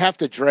 They have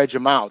to dredge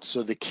them out.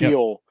 So the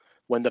keel,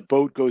 when the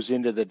boat goes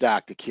into the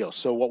dock, the keel.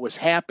 So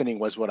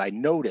what I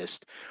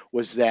noticed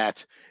was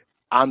that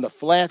on the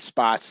flat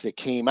spots that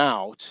came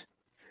out,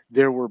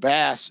 there were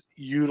bass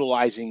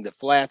utilizing the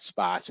flat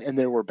spots, and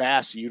there were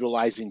bass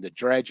utilizing the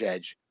dredge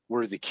edge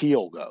where the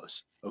keel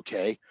goes.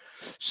 Okay.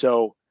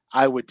 So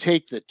I would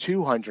take the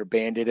 200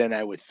 Bandit and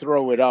I would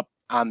throw it up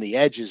on the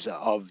edges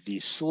of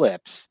these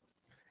slips.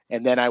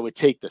 And then I would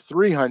take the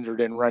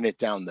 300 and run it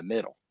down the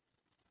middle.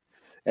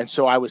 And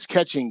so I was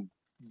catching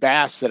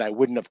bass that I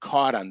wouldn't have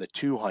caught on the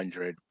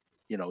 200,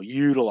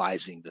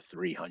 utilizing the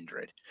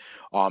 300.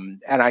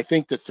 And I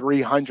think the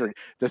 300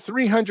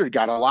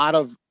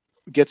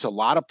 gets a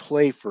lot of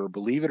play for,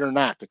 believe it or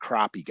not, the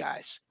crappie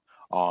guys.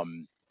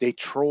 They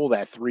troll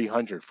that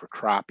 300 for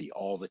crappie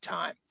all the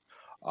time.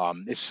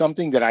 It's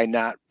something that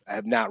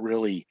I've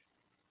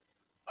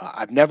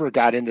never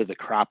got into the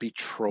crappie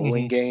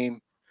trolling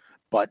game,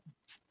 but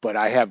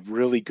I have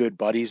really good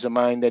buddies of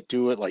mine that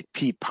do it, like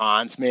Pete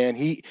Pons, man.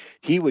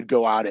 He would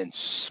go out and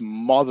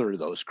smother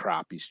those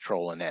crappies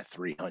trolling that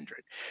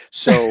 300.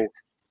 So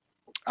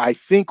I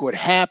think what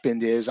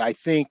happened is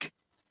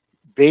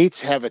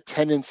baits have a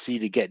tendency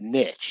to get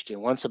niched.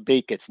 And once a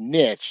bait gets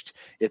niched,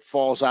 it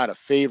falls out of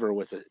favor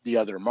with the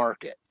other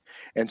market.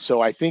 And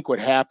so I think what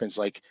happens,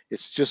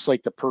 it's just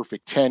like the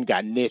Perfect 10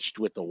 got niched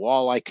with the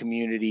walleye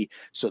community.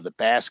 So the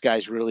bass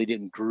guys really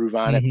didn't groove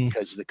on it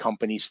because the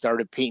company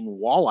started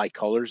painting walleye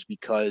colors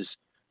because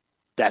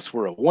that's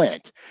where it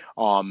went.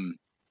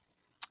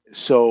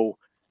 So,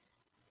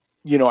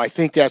 I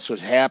think that's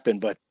what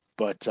happened. But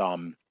But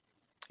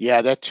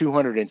yeah, that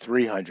 200 and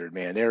 300,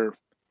 man, they're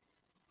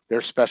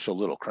special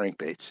little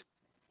crankbaits.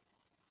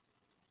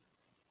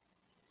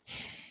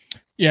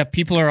 Yeah,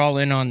 people are all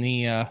in on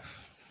the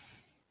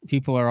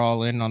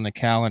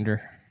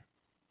calendar.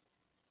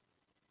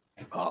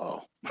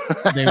 Oh,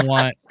 they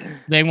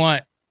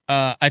want.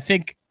 I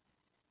think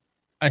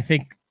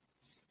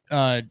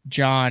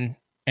John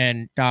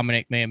and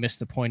Dominic may have missed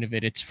the point of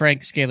it. It's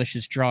Frank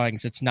Scalish's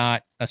drawings. It's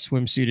not a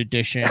swimsuit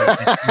edition.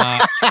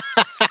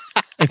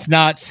 It's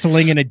not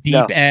slinging a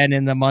deep end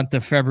in the month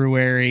of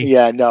February.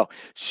 Yeah, no.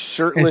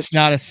 Shirtless. It's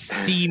not a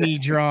steamy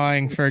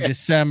drawing for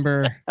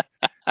December.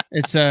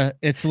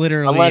 It's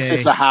literally unless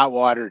it's a hot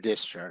water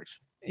discharge.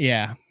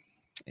 Yeah,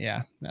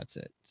 that's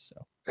it. So,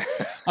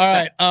 all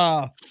right.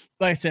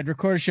 Like I said,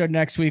 record a show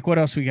next week. What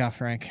else we got,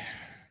 Frank?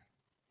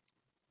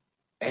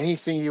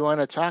 Anything you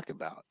want to talk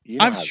about?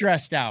 I'm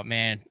stressed out,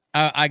 man.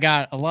 I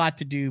got a lot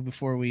to do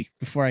before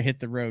I hit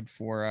the road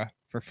for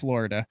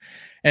Florida,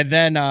 and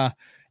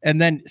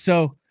then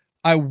so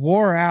I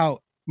wore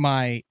out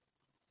my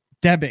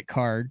debit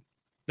card.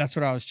 That's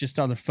what I was just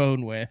on the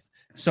phone with.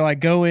 So I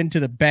go into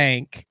the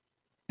bank,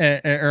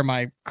 or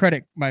my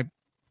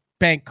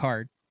bank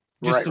card,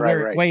 just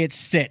the way it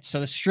sits. So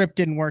the strip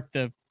didn't work,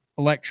 the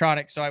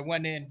electronic. So I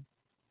went in.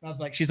 I was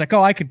like, she's like,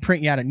 oh, I could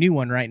print you out a new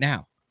one right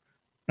now.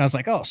 And I was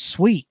like, oh,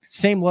 sweet.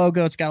 Same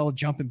logo. It's got a little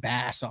jumping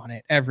bass on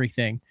it,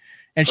 everything.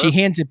 And Perfect.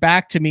 She hands it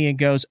back to me and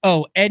goes,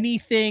 oh,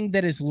 anything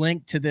that is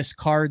linked to this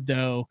card,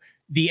 though,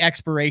 the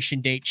expiration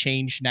date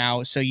changed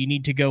now. So you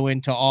need to go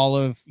into all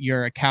of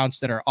your accounts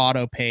that are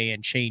auto pay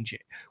and change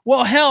it.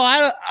 Well,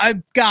 hell,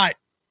 I've got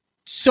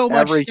so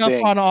much stuff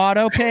on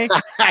auto pay.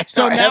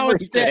 So now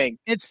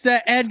it's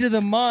the end of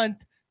the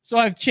month. So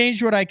I've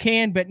changed what I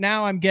can, but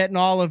now I'm getting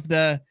all of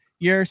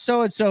your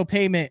so-and-so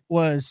payment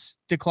was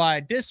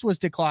declined. This was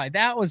declined.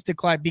 That was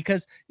declined,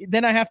 because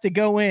then I have to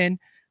go in,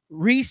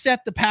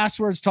 reset the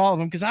passwords to all of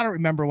them, because I don't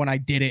remember when I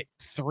did it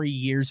 3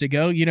 years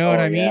ago. You know what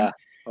I mean?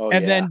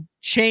 And then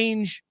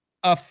change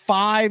a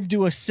 5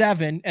 to a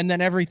 7, and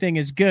then everything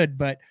is good.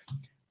 But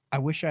I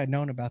wish I had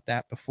known about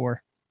that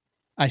before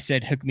I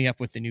said, hook me up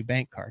with the new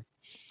bank card.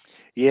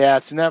 Yeah,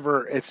 it's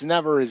never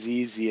as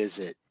easy as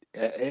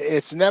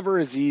it's never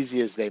as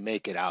easy as they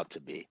make it out to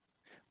be.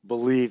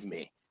 Believe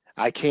me.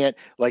 I can't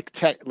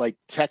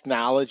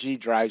technology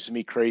drives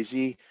me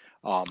crazy.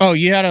 Oh,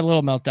 you had a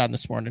little meltdown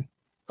this morning.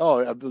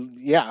 Oh,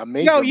 yeah.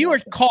 No, you were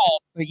calm,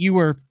 but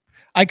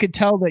I could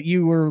tell that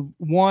you were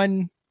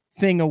one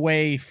thing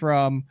away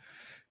from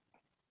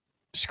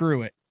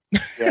screw it.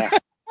 Yeah.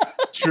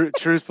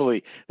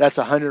 Truthfully, that's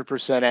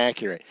 100%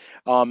 accurate.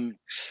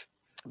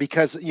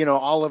 Because,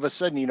 all of a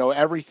sudden,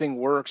 everything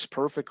works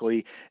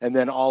perfectly, and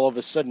then all of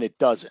a sudden it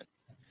doesn't.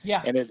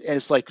 Yeah. And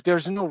it's like,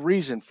 there's no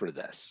reason for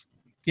this.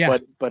 Yeah.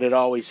 But it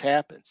always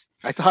happens.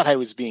 I thought I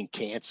was being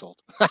canceled.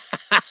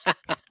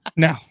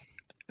 No.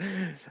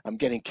 I'm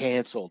getting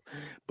canceled.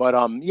 But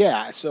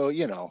yeah, so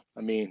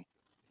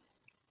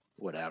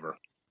whatever.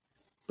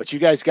 But you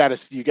guys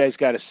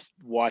gotta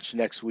watch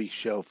next week's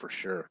show for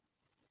sure.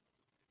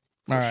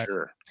 All right.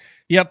 Sure.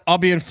 Yep, I'll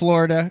be in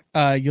Florida.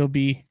 You'll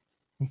be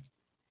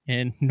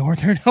in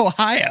Northern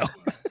Ohio.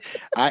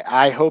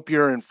 I hope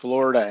you're in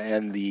Florida,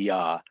 and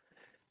the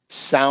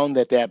sound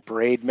that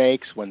braid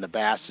makes when the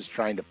bass is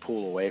trying to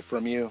pull away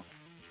from you,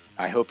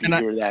 I hope you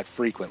hear that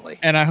frequently.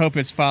 And I hope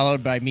it's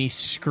followed by me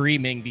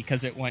screaming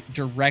because it went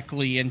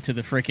directly into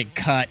the freaking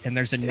cut, and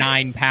there's a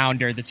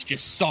 9-pounder that's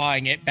just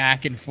sawing it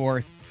back and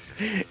forth.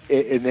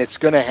 And it's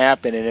going to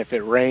happen, and if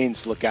it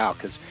rains, look out,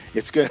 because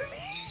it's going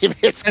to...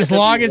 As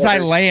long as I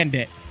land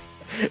it.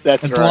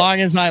 That's right. As long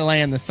as I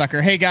land the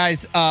sucker. Hey,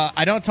 guys,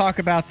 I don't talk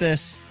about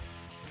this.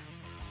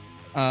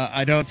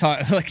 I don't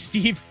talk... Like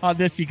Steve on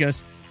this, he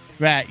goes,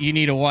 Matt, you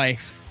need a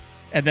wife.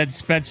 And then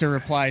Spencer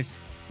replies,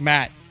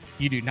 Matt,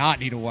 you do not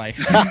need a wife.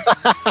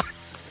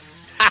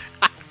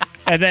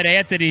 And then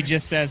Anthony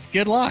just says,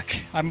 good luck.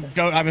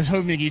 I was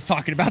hoping he's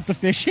talking about the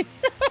fishing.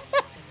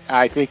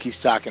 I think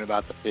he's talking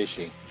about the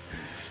fishing.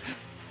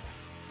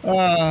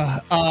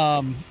 I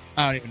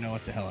don't even know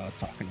what the hell I was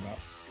talking about.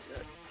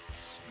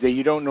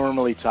 You don't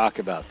normally talk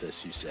about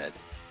this, you said.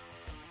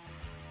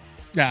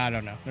 Yeah, I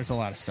don't know. There's a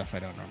lot of stuff I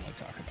don't normally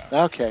talk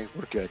about. Okay,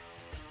 we're good.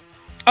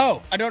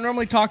 Oh, I don't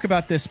normally talk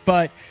about this,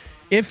 but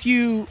if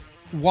you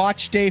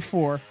watch day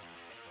 4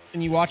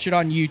 and you watch it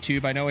on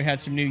YouTube, I know we had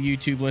some new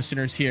YouTube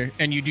listeners here,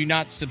 and you do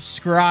not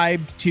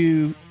subscribe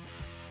to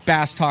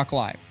Bass Talk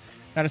Live.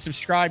 Now to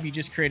subscribe, you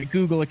just create a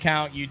Google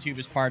account. YouTube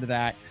is part of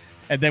that.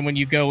 And then when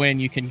you go in,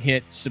 you can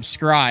hit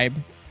subscribe.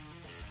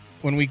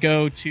 When we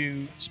go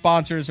to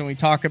sponsors and we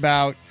talk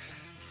about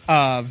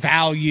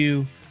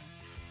value,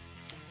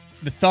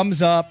 the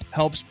thumbs up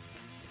helps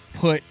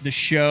put the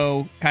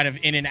show kind of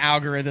in an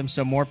algorithm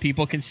so more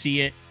people can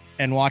see it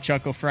and watch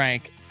Uncle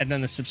Frank. And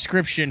then the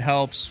subscription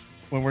helps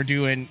when we're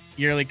doing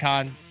yearly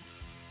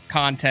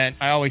content.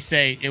 I always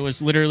say it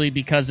was literally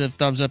because of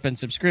thumbs up and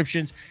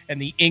subscriptions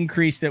and the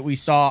increase that we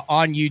saw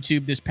on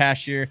YouTube this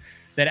past year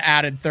that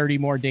added 30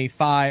 more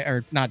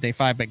not day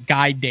 5, but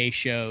guide day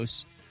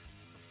shows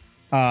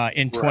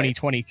in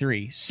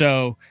 2023.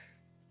 So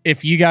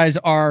if you guys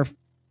are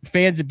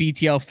fans of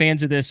BTL,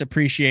 fans of this,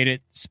 appreciate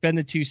it. Spend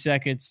the 2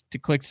 seconds to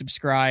click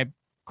subscribe,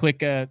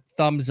 click a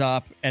thumbs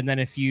up. And then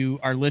if you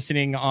are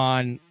listening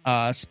on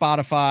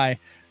Spotify,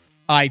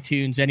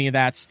 iTunes, any of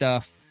that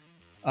stuff,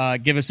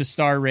 give us a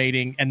star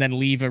rating and then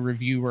leave a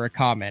review or a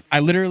comment. I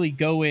literally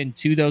go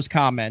into those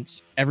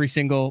comments every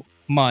single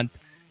month,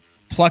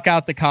 pluck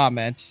out the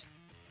comments,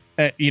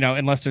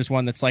 unless there's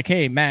one that's like,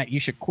 hey, Matt, you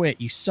should quit.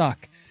 You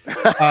suck.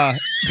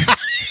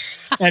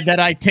 And then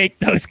I take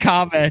those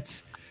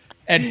comments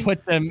and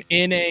put them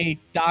in a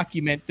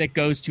document that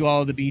goes to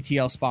all of the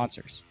BTL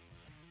sponsors.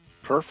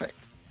 Perfect.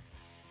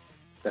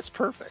 That's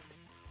perfect.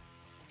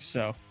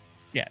 So,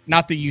 yeah,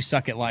 not the you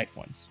suck at life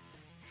ones.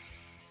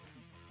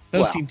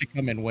 Those seem to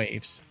come in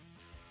waves.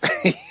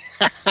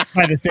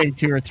 By the same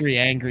 2 or 3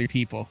 angry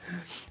people.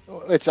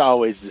 It's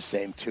always the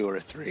same 2 or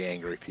 3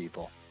 angry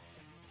people.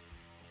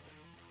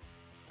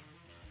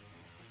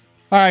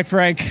 All right,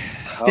 Frank.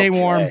 Stay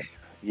warm.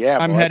 Yeah,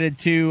 I'm headed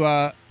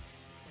to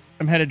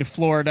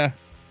Florida.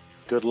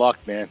 Good luck,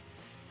 man.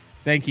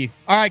 Thank you.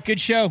 All right, good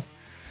show.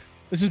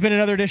 This has been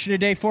another edition of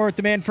Day 4 with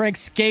the man Frank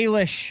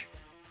Scalish.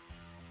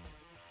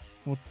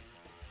 We'll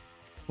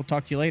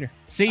talk to you later.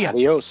 See ya.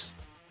 Adios.